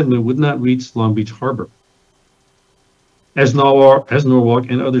contaminated sediment, would not reach Long Beach Harbor. As Norwalk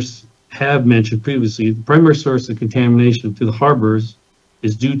and others have mentioned previously, the primary source of contamination to the harbors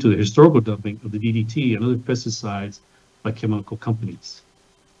is due to the historical dumping of the DDT and other pesticides by chemical companies.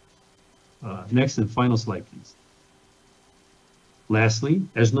 Next and final slide, please. Lastly,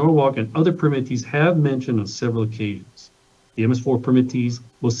 as Norwalk and other permittees have mentioned on several occasions, the MS4 permittees,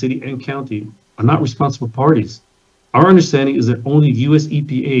 both city and county, are not responsible parties. Our understanding is that only the US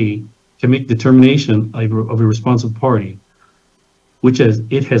EPA can make determination of a responsible party, which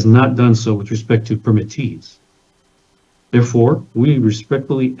it has not done so with respect to permittees. Therefore, we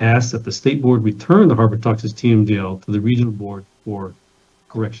respectfully ask that the state board return the harbor toxics TMDL to the regional board for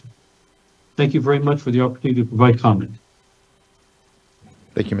correction. Thank you very much for the opportunity to provide comment.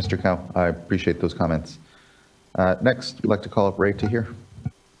 Thank you, Mr. Cow. I appreciate those comments. Next, we'd like to call up Ray to hear.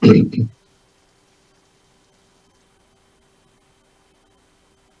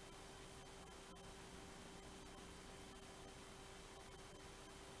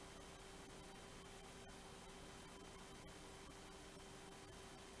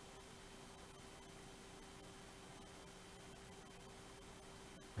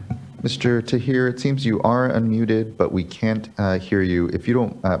 Mr. Tahir, it seems you are unmuted, but we can't hear you. If you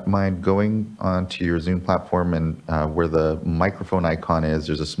don't mind going onto your Zoom platform and where the microphone icon is,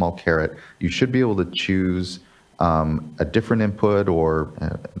 there's a small caret. You should be able to choose a different input or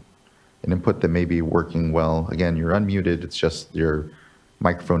an input that may be working well. Again, you're unmuted. It's just your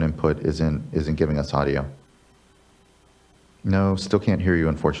microphone input isn't giving us audio. No, still can't hear you,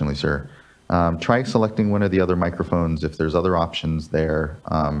 unfortunately, sir. Try selecting one of the other microphones if there's other options there.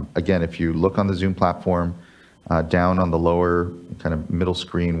 Again, if you look on the Zoom platform, down on the lower kind of middle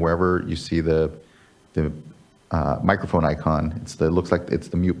screen, wherever you see the microphone icon, it looks like it's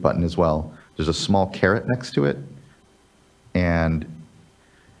the mute button as well. There's a small caret next to it, and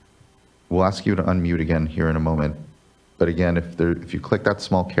we'll ask you to unmute again here in a moment. But again, if you click that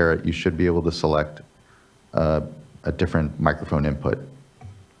small caret, you should be able to select a different microphone input.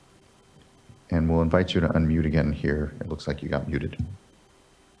 And we'll invite you to unmute again here. It looks like you got muted.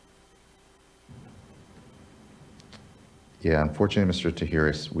 Yeah, unfortunately, Mr.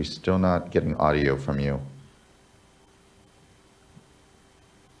 Tahiris, we're still not getting audio from you.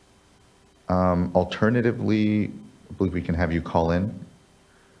 Alternatively, I believe we can have you call in.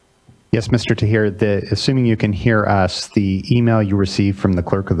 Yes, Mr. Tahir, assuming you can hear us, the email you received from the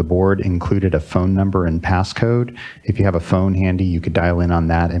clerk of the board included a phone number and passcode. If you have a phone handy, you could dial in on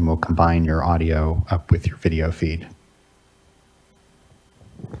that and we'll combine your audio up with your video feed.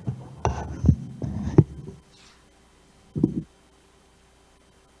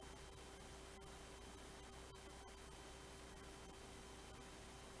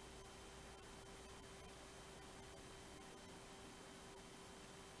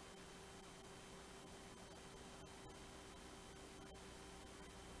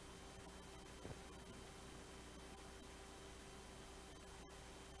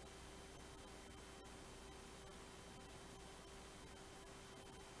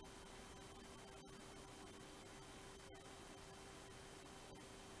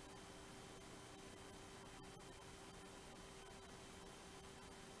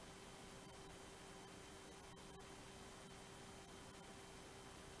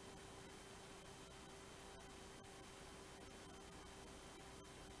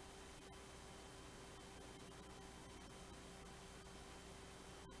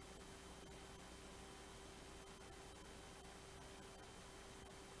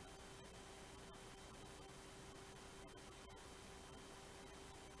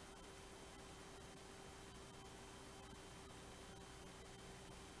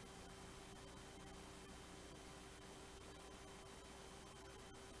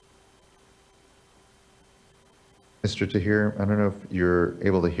 Mr. Tahir, I don't know if you're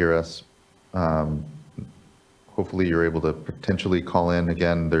able to hear us. Hopefully you're able to potentially call in.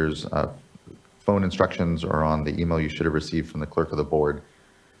 Again, there's phone instructions are on the email you should have received from the clerk of the board.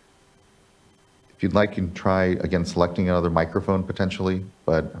 If you'd like, you can try, again, selecting another microphone potentially,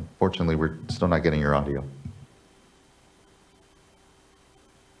 but unfortunately, we're still not getting your audio.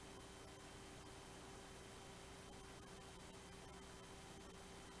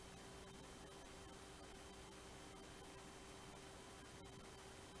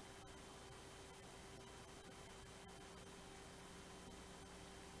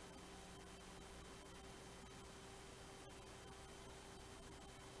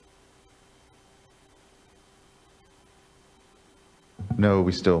 No,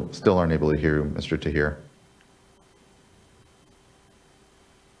 we still aren't able to hear you, Mr. Tahir.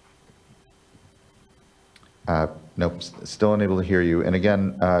 Nope, still unable to hear you. And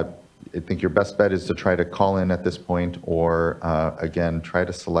again, I think your best bet is to try to call in at this point, or again, try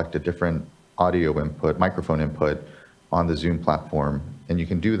to select a different audio input, microphone input on the Zoom platform. And you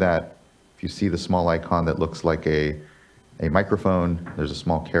can do that if you see the small icon that looks like a microphone, there's a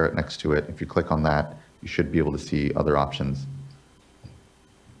small caret next to it. If you click on that, you should be able to see other options.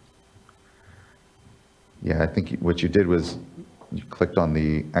 Yeah, I think what you did was you clicked on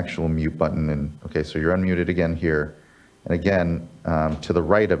the actual mute button, and okay, so you're unmuted again here. And again, to the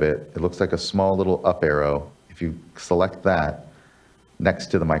right of it, it looks like a small little up arrow. If you select that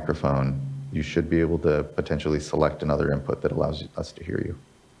next to the microphone, you should be able to potentially select another input that allows us to hear you.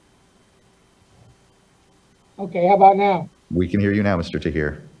 Okay, how about now? We can hear you now, Mr.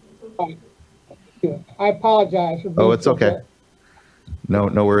 Tahir. I apologize for being Oh, it's so okay. bad.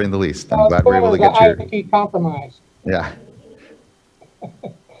 No worry in the least. I'm glad we're able to get you. IT compromise. Yeah.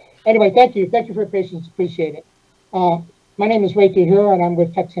 Anyway, thank you. Thank you for your patience. Appreciate it. My name is Ray Tahir, and I'm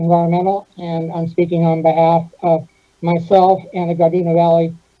with Texas Environmental, and I'm speaking on behalf of myself and the Gardena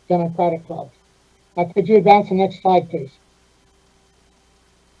Valley Democratic Club. Could you advance the next slide, please?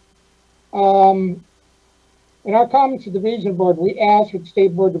 In our comments to the Regional Board, we asked the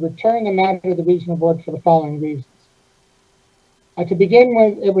State Board to return the matter to the Regional Board for the following reasons. To begin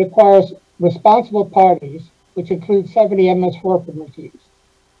with, it requires responsible parties, which includes 70 MS4 permittees,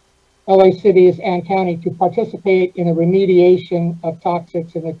 LA cities and county, to participate in the remediation of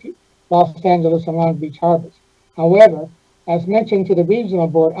toxics in the Los Angeles and Long Beach harbors. However, as mentioned to the Regional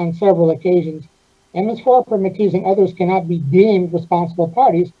Board on several occasions, MS4 permittees and others cannot be deemed responsible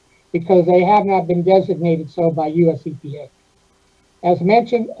parties because they have not been designated so by US EPA. As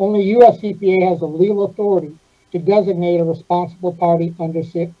mentioned, only US EPA has the legal authority to designate a responsible party under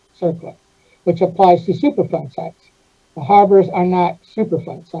CERCLA, which applies to Superfund sites. The harbors are not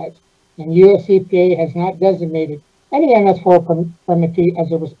Superfund sites, and US EPA has not designated any MS4 permittee as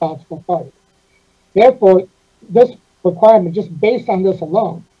a responsible party. Therefore, this requirement, just based on this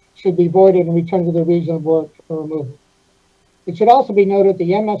alone, should be voided and returned to the Regional Board for removal. It should also be noted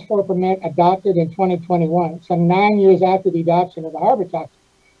the MS4 permit adopted in 2021, some 9 years after the adoption of the Harbor Toxic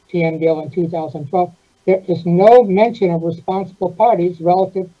TMDL in 2012, there is no mention of responsible parties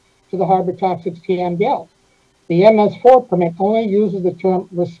relative to the Harbor Toxics TMDL. The MS4 permit only uses the term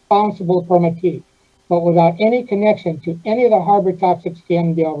responsible permittee, but without any connection to any of the Harbor Toxics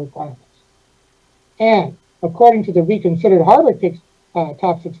TMDL requirements. And according to the reconsidered Harbor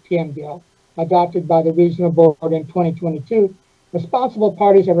Toxics TMDL, adopted by the Regional Board in 2022, responsible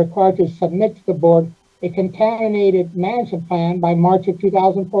parties are required to submit to the Board a contaminated management plan by March of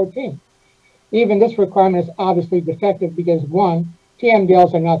 2014. Even this requirement is obviously defective because, one,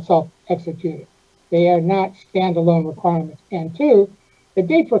 TMDLs are not self-executed. They are not standalone requirements. And two, the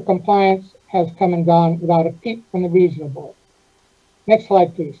date for compliance has come and gone without a peep from the Regional Board. Next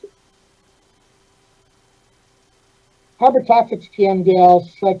slide, please. Harbor Toxics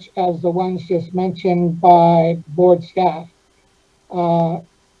TMDLs, such as the ones just mentioned by Board staff,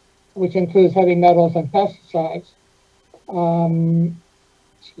 which includes heavy metals and pesticides,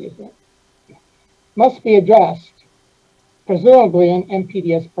 must be addressed, presumably in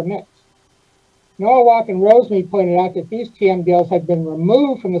MPDS permits. Noah Walk and Rosemead pointed out that these TMDLs had been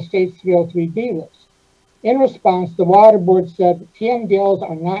removed from the state's 303D list. In response, the Water Board said TMDLs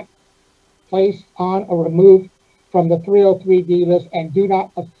are not placed on or removed from the 303D list and do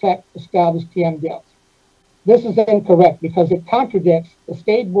not affect established TMDLs. This is incorrect because it contradicts the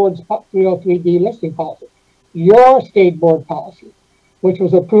State Board's 303D listing policy, your State Board policy, which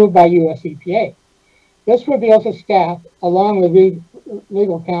was approved by US EPA. This reveals to staff, along with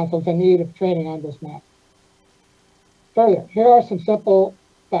legal counsel, the need of training on this matter. Further, here are some simple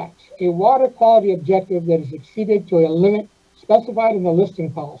facts. A water quality objective that is exceeded to a limit specified in the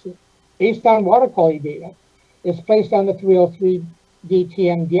listing policy, based on water quality data, is placed on the 303D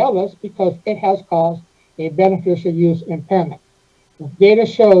TMDL list because it has caused a beneficial use impairment. If data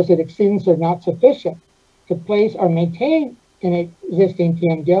shows that exceedants are not sufficient to place or maintain an existing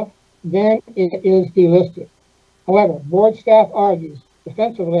TMDL, then it is delisted. However, board staff argues,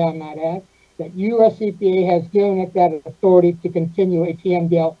 defensively I might add, that USCPA has given it that authority to continue a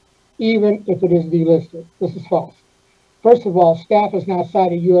TMDL even if it is delisted. This is false. First of all, staff has now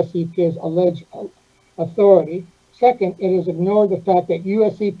cited USCPA's alleged authority. Second, it has ignored the fact that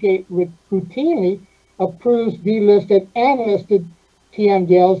USCPA routinely approves delisted and listed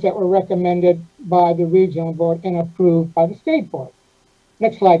TMDLs that were recommended by the regional board and approved by the state board.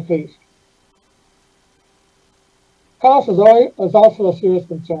 Next slide, please. Cost is also a serious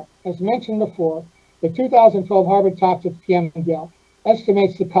concern. As mentioned before, the 2012 Harbor Toxics TMDL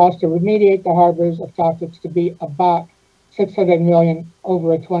estimates the cost to remediate the harbors of toxics to be about $600 million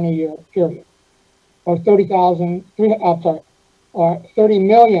over a 20-year period, or $30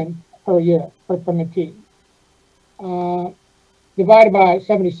 million per year per permittee. Divided by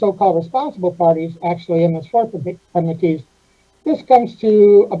 70 so-called responsible parties, actually MS4 permittees, this comes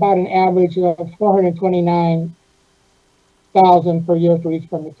to about an average of $429,000 per year for each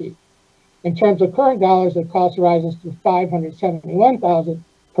permittee. In terms of current dollars, the cost rises to $571,000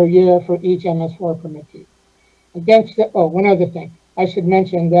 per year for each MS4 permittee. One other thing, I should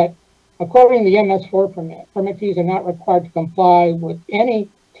mention that according to the MS4 permit, permittees are not required to comply with any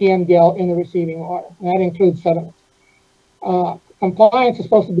TMDL in the receiving water, and that includes sediments. Compliance is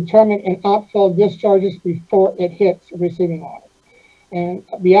supposed to determine in outflow discharges before it hits receiving water. And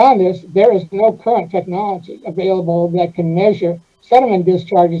beyond this, there is no current technology available that can measure sediment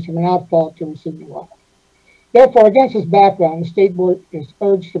discharges from an outfall to receiving water. Therefore, against this background, the state board is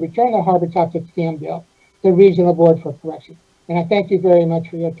urged to return the Harbor Toxics TMDL to the regional board for correction. And I thank you very much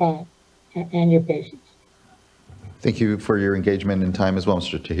for your time and your patience. Thank you for your engagement and time as well,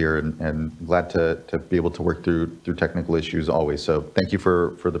 Mr. Tahir, and glad to be able to work through technical issues always. So thank you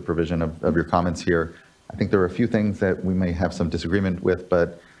for the provision of your comments here. I think there are a few things that we may have some disagreement with,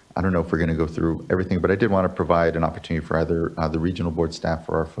 but I don't know if we're going to go through everything. But I did want to provide an opportunity for either the regional board staff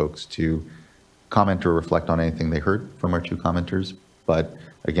or our folks to comment or reflect on anything they heard from our two commenters. But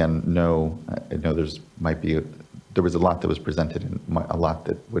again, I know there was a lot that was presented and a lot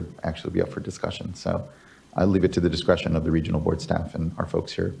that would actually be up for discussion. So I'll leave it to the discretion of the regional board staff and our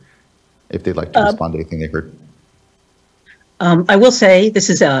folks here if they'd like to respond to anything they heard. I will say, this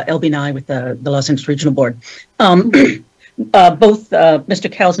is LB Nye with the Los Angeles Regional Board. Both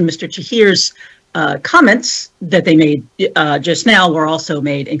Mr. Cowles and Mr. Tahir's comments that they made just now were also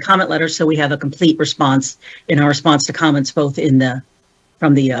made in comment letters, so we have a complete response in our response to comments both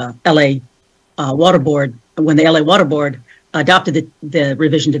from the LA Water Board, when the LA Water Board adopted the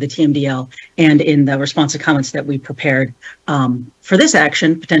revision to the TMDL, and in the response to comments that we prepared for this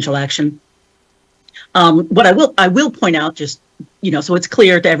potential action. What I will point out, just so it's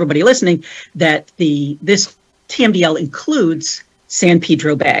clear to everybody listening, that this TMDL includes San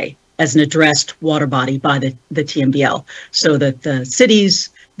Pedro Bay as an addressed water body by the TMDL, so that the cities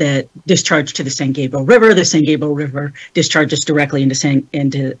that discharge to the San Gabriel River discharges directly into San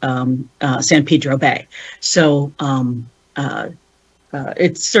Pedro Bay. So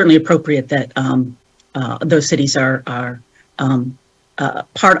it's certainly appropriate that those cities are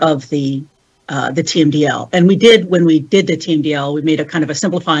part of the TMDL. And when we did the TMDL, we made a kind of a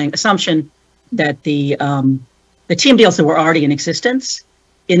simplifying assumption that the TMDLs that were already in existence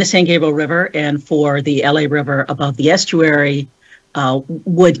in the San Gabriel River and for the LA River above the estuary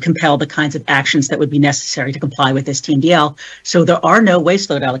would compel the kinds of actions that would be necessary to comply with this TMDL. So there are no waste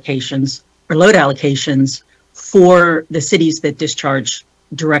load allocations or load allocations for the cities that discharge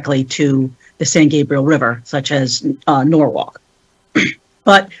directly to the San Gabriel River, such as Norwalk.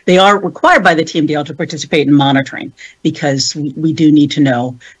 But they are required by the TMDL to participate in monitoring because we do need to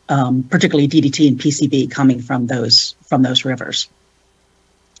know, particularly DDT and PCB coming from those rivers.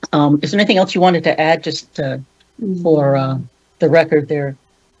 Is there anything else you wanted to add just for the record there,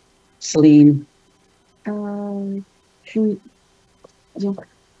 Celine? I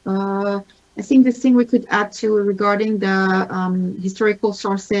think the thing we could add to regarding the historical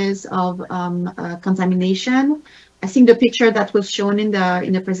sources of contamination, I think the picture that was shown in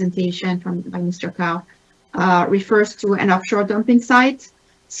the presentation by Mr. Cow refers to an offshore dumping site.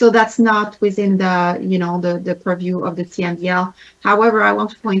 So that's not within the purview of the TMDL. However, I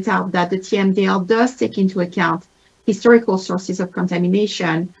want to point out that the TMDL does take into account historical sources of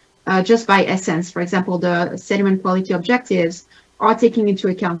contamination just by essence. For example, the sediment quality objectives are taking into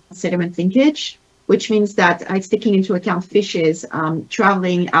account sediment linkage, which means that it's taking into account fishes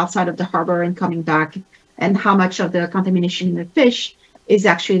traveling outside of the harbor and coming back, and how much of the contamination in the fish is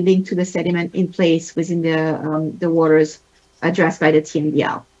actually linked to the sediment in place within the waters addressed by the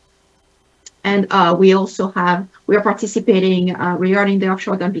TMDL. And we are participating regarding the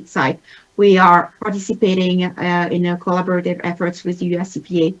offshore dumping site. We are participating in a collaborative efforts with the US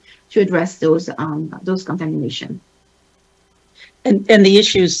EPA to address those contamination. And the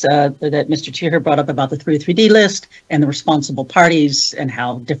issues that Mr. Tier brought up about the 303D list and the responsible parties and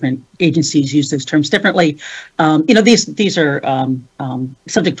how different agencies use those terms differently. These are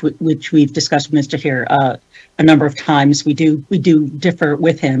subject which we've discussed with Mr. Tier a number of times. We do differ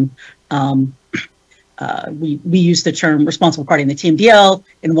with him. We use the term responsible party in the TMDL.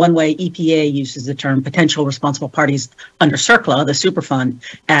 In one way, EPA uses the term potential responsible parties under CERCLA, the Superfund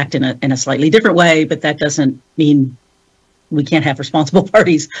Act, in a slightly different way, but that doesn't mean we can't have responsible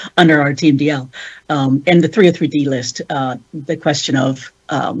parties under our TMDL. And the 303D list, the question of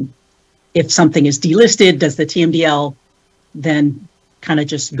if something is delisted, does the TMDL then kind of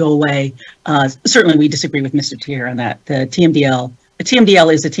just go away? Certainly we disagree with Mr. Tier on that. The TMDL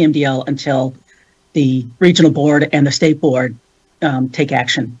is a TMDL until the regional board and the state board take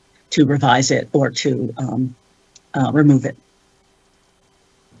action to revise it or to remove it.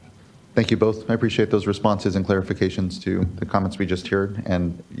 Thank you both. I appreciate those responses and clarifications to the comments we just heard.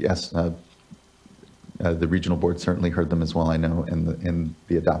 And yes, the regional board certainly heard them as well, I know, in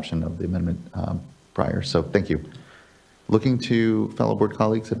the adoption of the amendment prior. So thank you. Looking to fellow board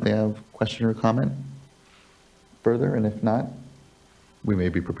colleagues if they have a question or comment further, and if not, we may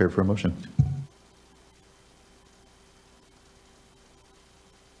be prepared for a motion.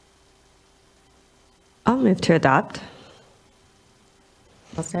 I'll move to adopt.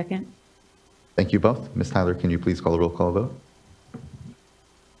 I'll second. Thank you both. Ms. Tyler, can you please call a roll call vote?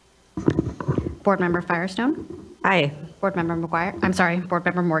 Board Member Firestone. Aye. Board Member McGuire. I'm sorry, Board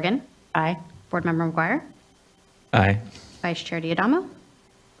Member Morgan. Aye. Board Member McGuire. Aye. Vice Chair Diadamo.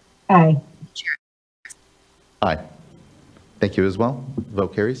 Aye. Aye. Thank you as well.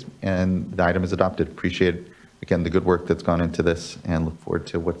 Vote carries, and the item is adopted. Appreciate, again, the good work that's gone into this, and look forward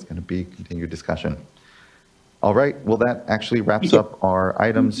to what's going to be continued discussion. All right, well, that actually wraps up our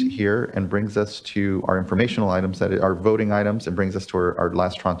items here and brings us to our informational items, that are voting items, and brings us to our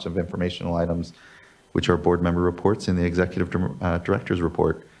last tranche of informational items, which are board member reports and the executive director's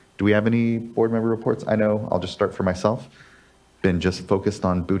report. Do we have any board member reports? I know I'll just start for myself. Been just focused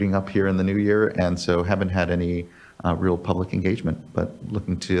on booting up here in the new year, and so haven't had any real public engagement, but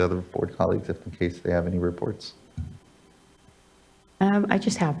looking to other board colleagues if in case they have any reports. I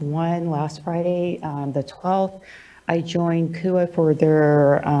just have one. Last Friday, the 12th, I joined KUA for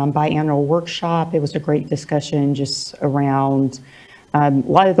their biannual workshop. It was a great discussion just around a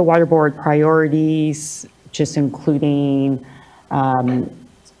lot of the water board priorities, just including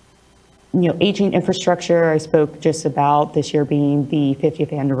aging infrastructure. I spoke just about this year being the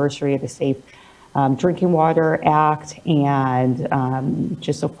 50th anniversary of the Safe Drinking Water Act, and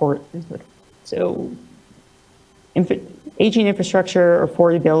just support. So aging infrastructure,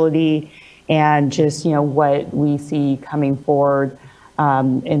 affordability, and just what we see coming forward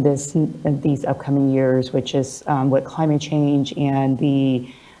in these upcoming years, which is what climate change and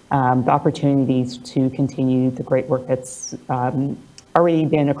the opportunities to continue the great work that's already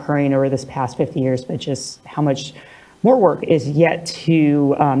been occurring over this past 50 years, but just how much more work is yet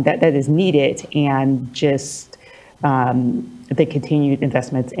to that is needed, and just the continued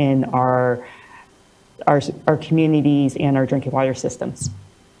investments in our communities and our drinking water systems.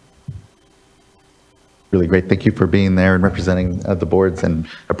 Really great. Thank you for being there and representing the boards, and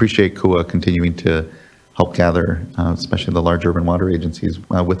appreciate KUA continuing to help gather, especially the large urban water agencies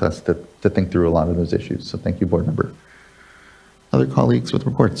with us to think through a lot of those issues. So thank you, board member. Other colleagues with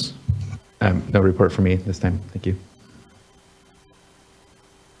reports? No report for me this time. Thank you.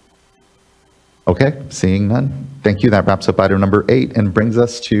 Okay, seeing none. Thank you. That wraps up item number 8 and brings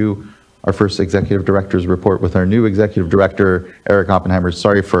us to our first executive director's report with our new executive director, Eric Oppenheimer.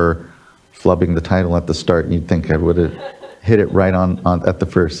 Sorry for flubbing the title at the start. You'd think I would have hit it right on at the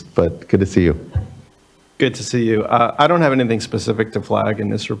first, but good to see you. Good to see you. I don't have anything specific to flag in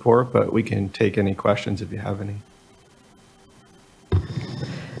this report, but we can take any questions if you have any.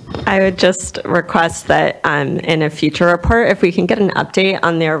 I would just request that in a future report, if we can get an update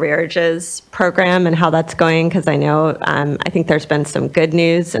on the arrearages program and how that's going, because I know I think there's been some good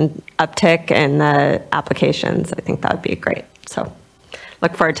news and uptick in the applications. I think that would be great. So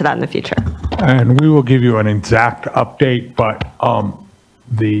look forward to that in the future. And we will give you an exact update, but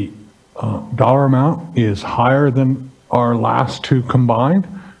the dollar amount is higher than our last two combined.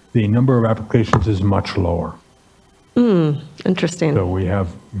 The number of applications is much lower. Interesting. So we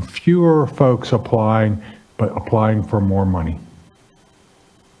have fewer folks applying, but applying for more money.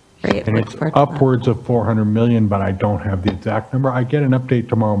 Great. And it's upwards of 400 million, but I don't have the exact number. I get an update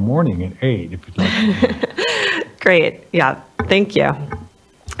tomorrow morning at 8 if you'd like. Great. Yeah. Thank you.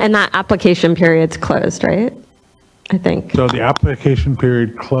 And that application period's closed, right? I think. So the application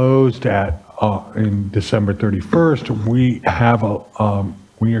period closed at in December 31st.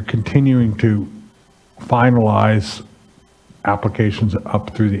 We are continuing to finalize applications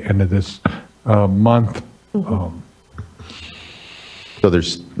up through the end of this month. So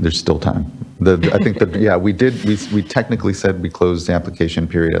there's still time. I think that, yeah, we technically said we closed the application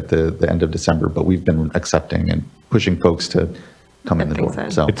period at the end of December, but we've been accepting and pushing folks to come in the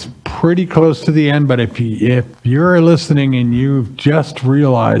door. So it's pretty close to the end, but if you're listening and you've just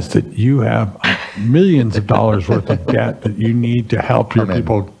realized that you have millions of dollars worth of debt that you need to help your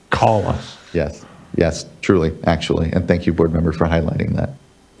people, call us. Yes, truly, actually. And thank you, board member, for highlighting that.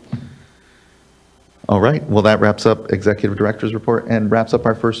 All right, well, that wraps up Executive Director's Report and wraps up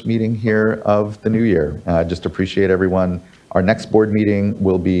our first meeting here of the new year. Just appreciate everyone. Our next board meeting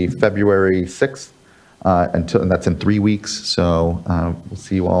will be February 6th, and that's in 3 weeks. So we'll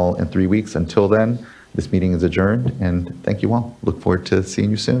see you all in 3 weeks. Until then, this meeting is adjourned, and thank you all. Look forward to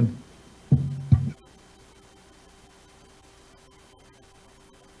seeing you soon.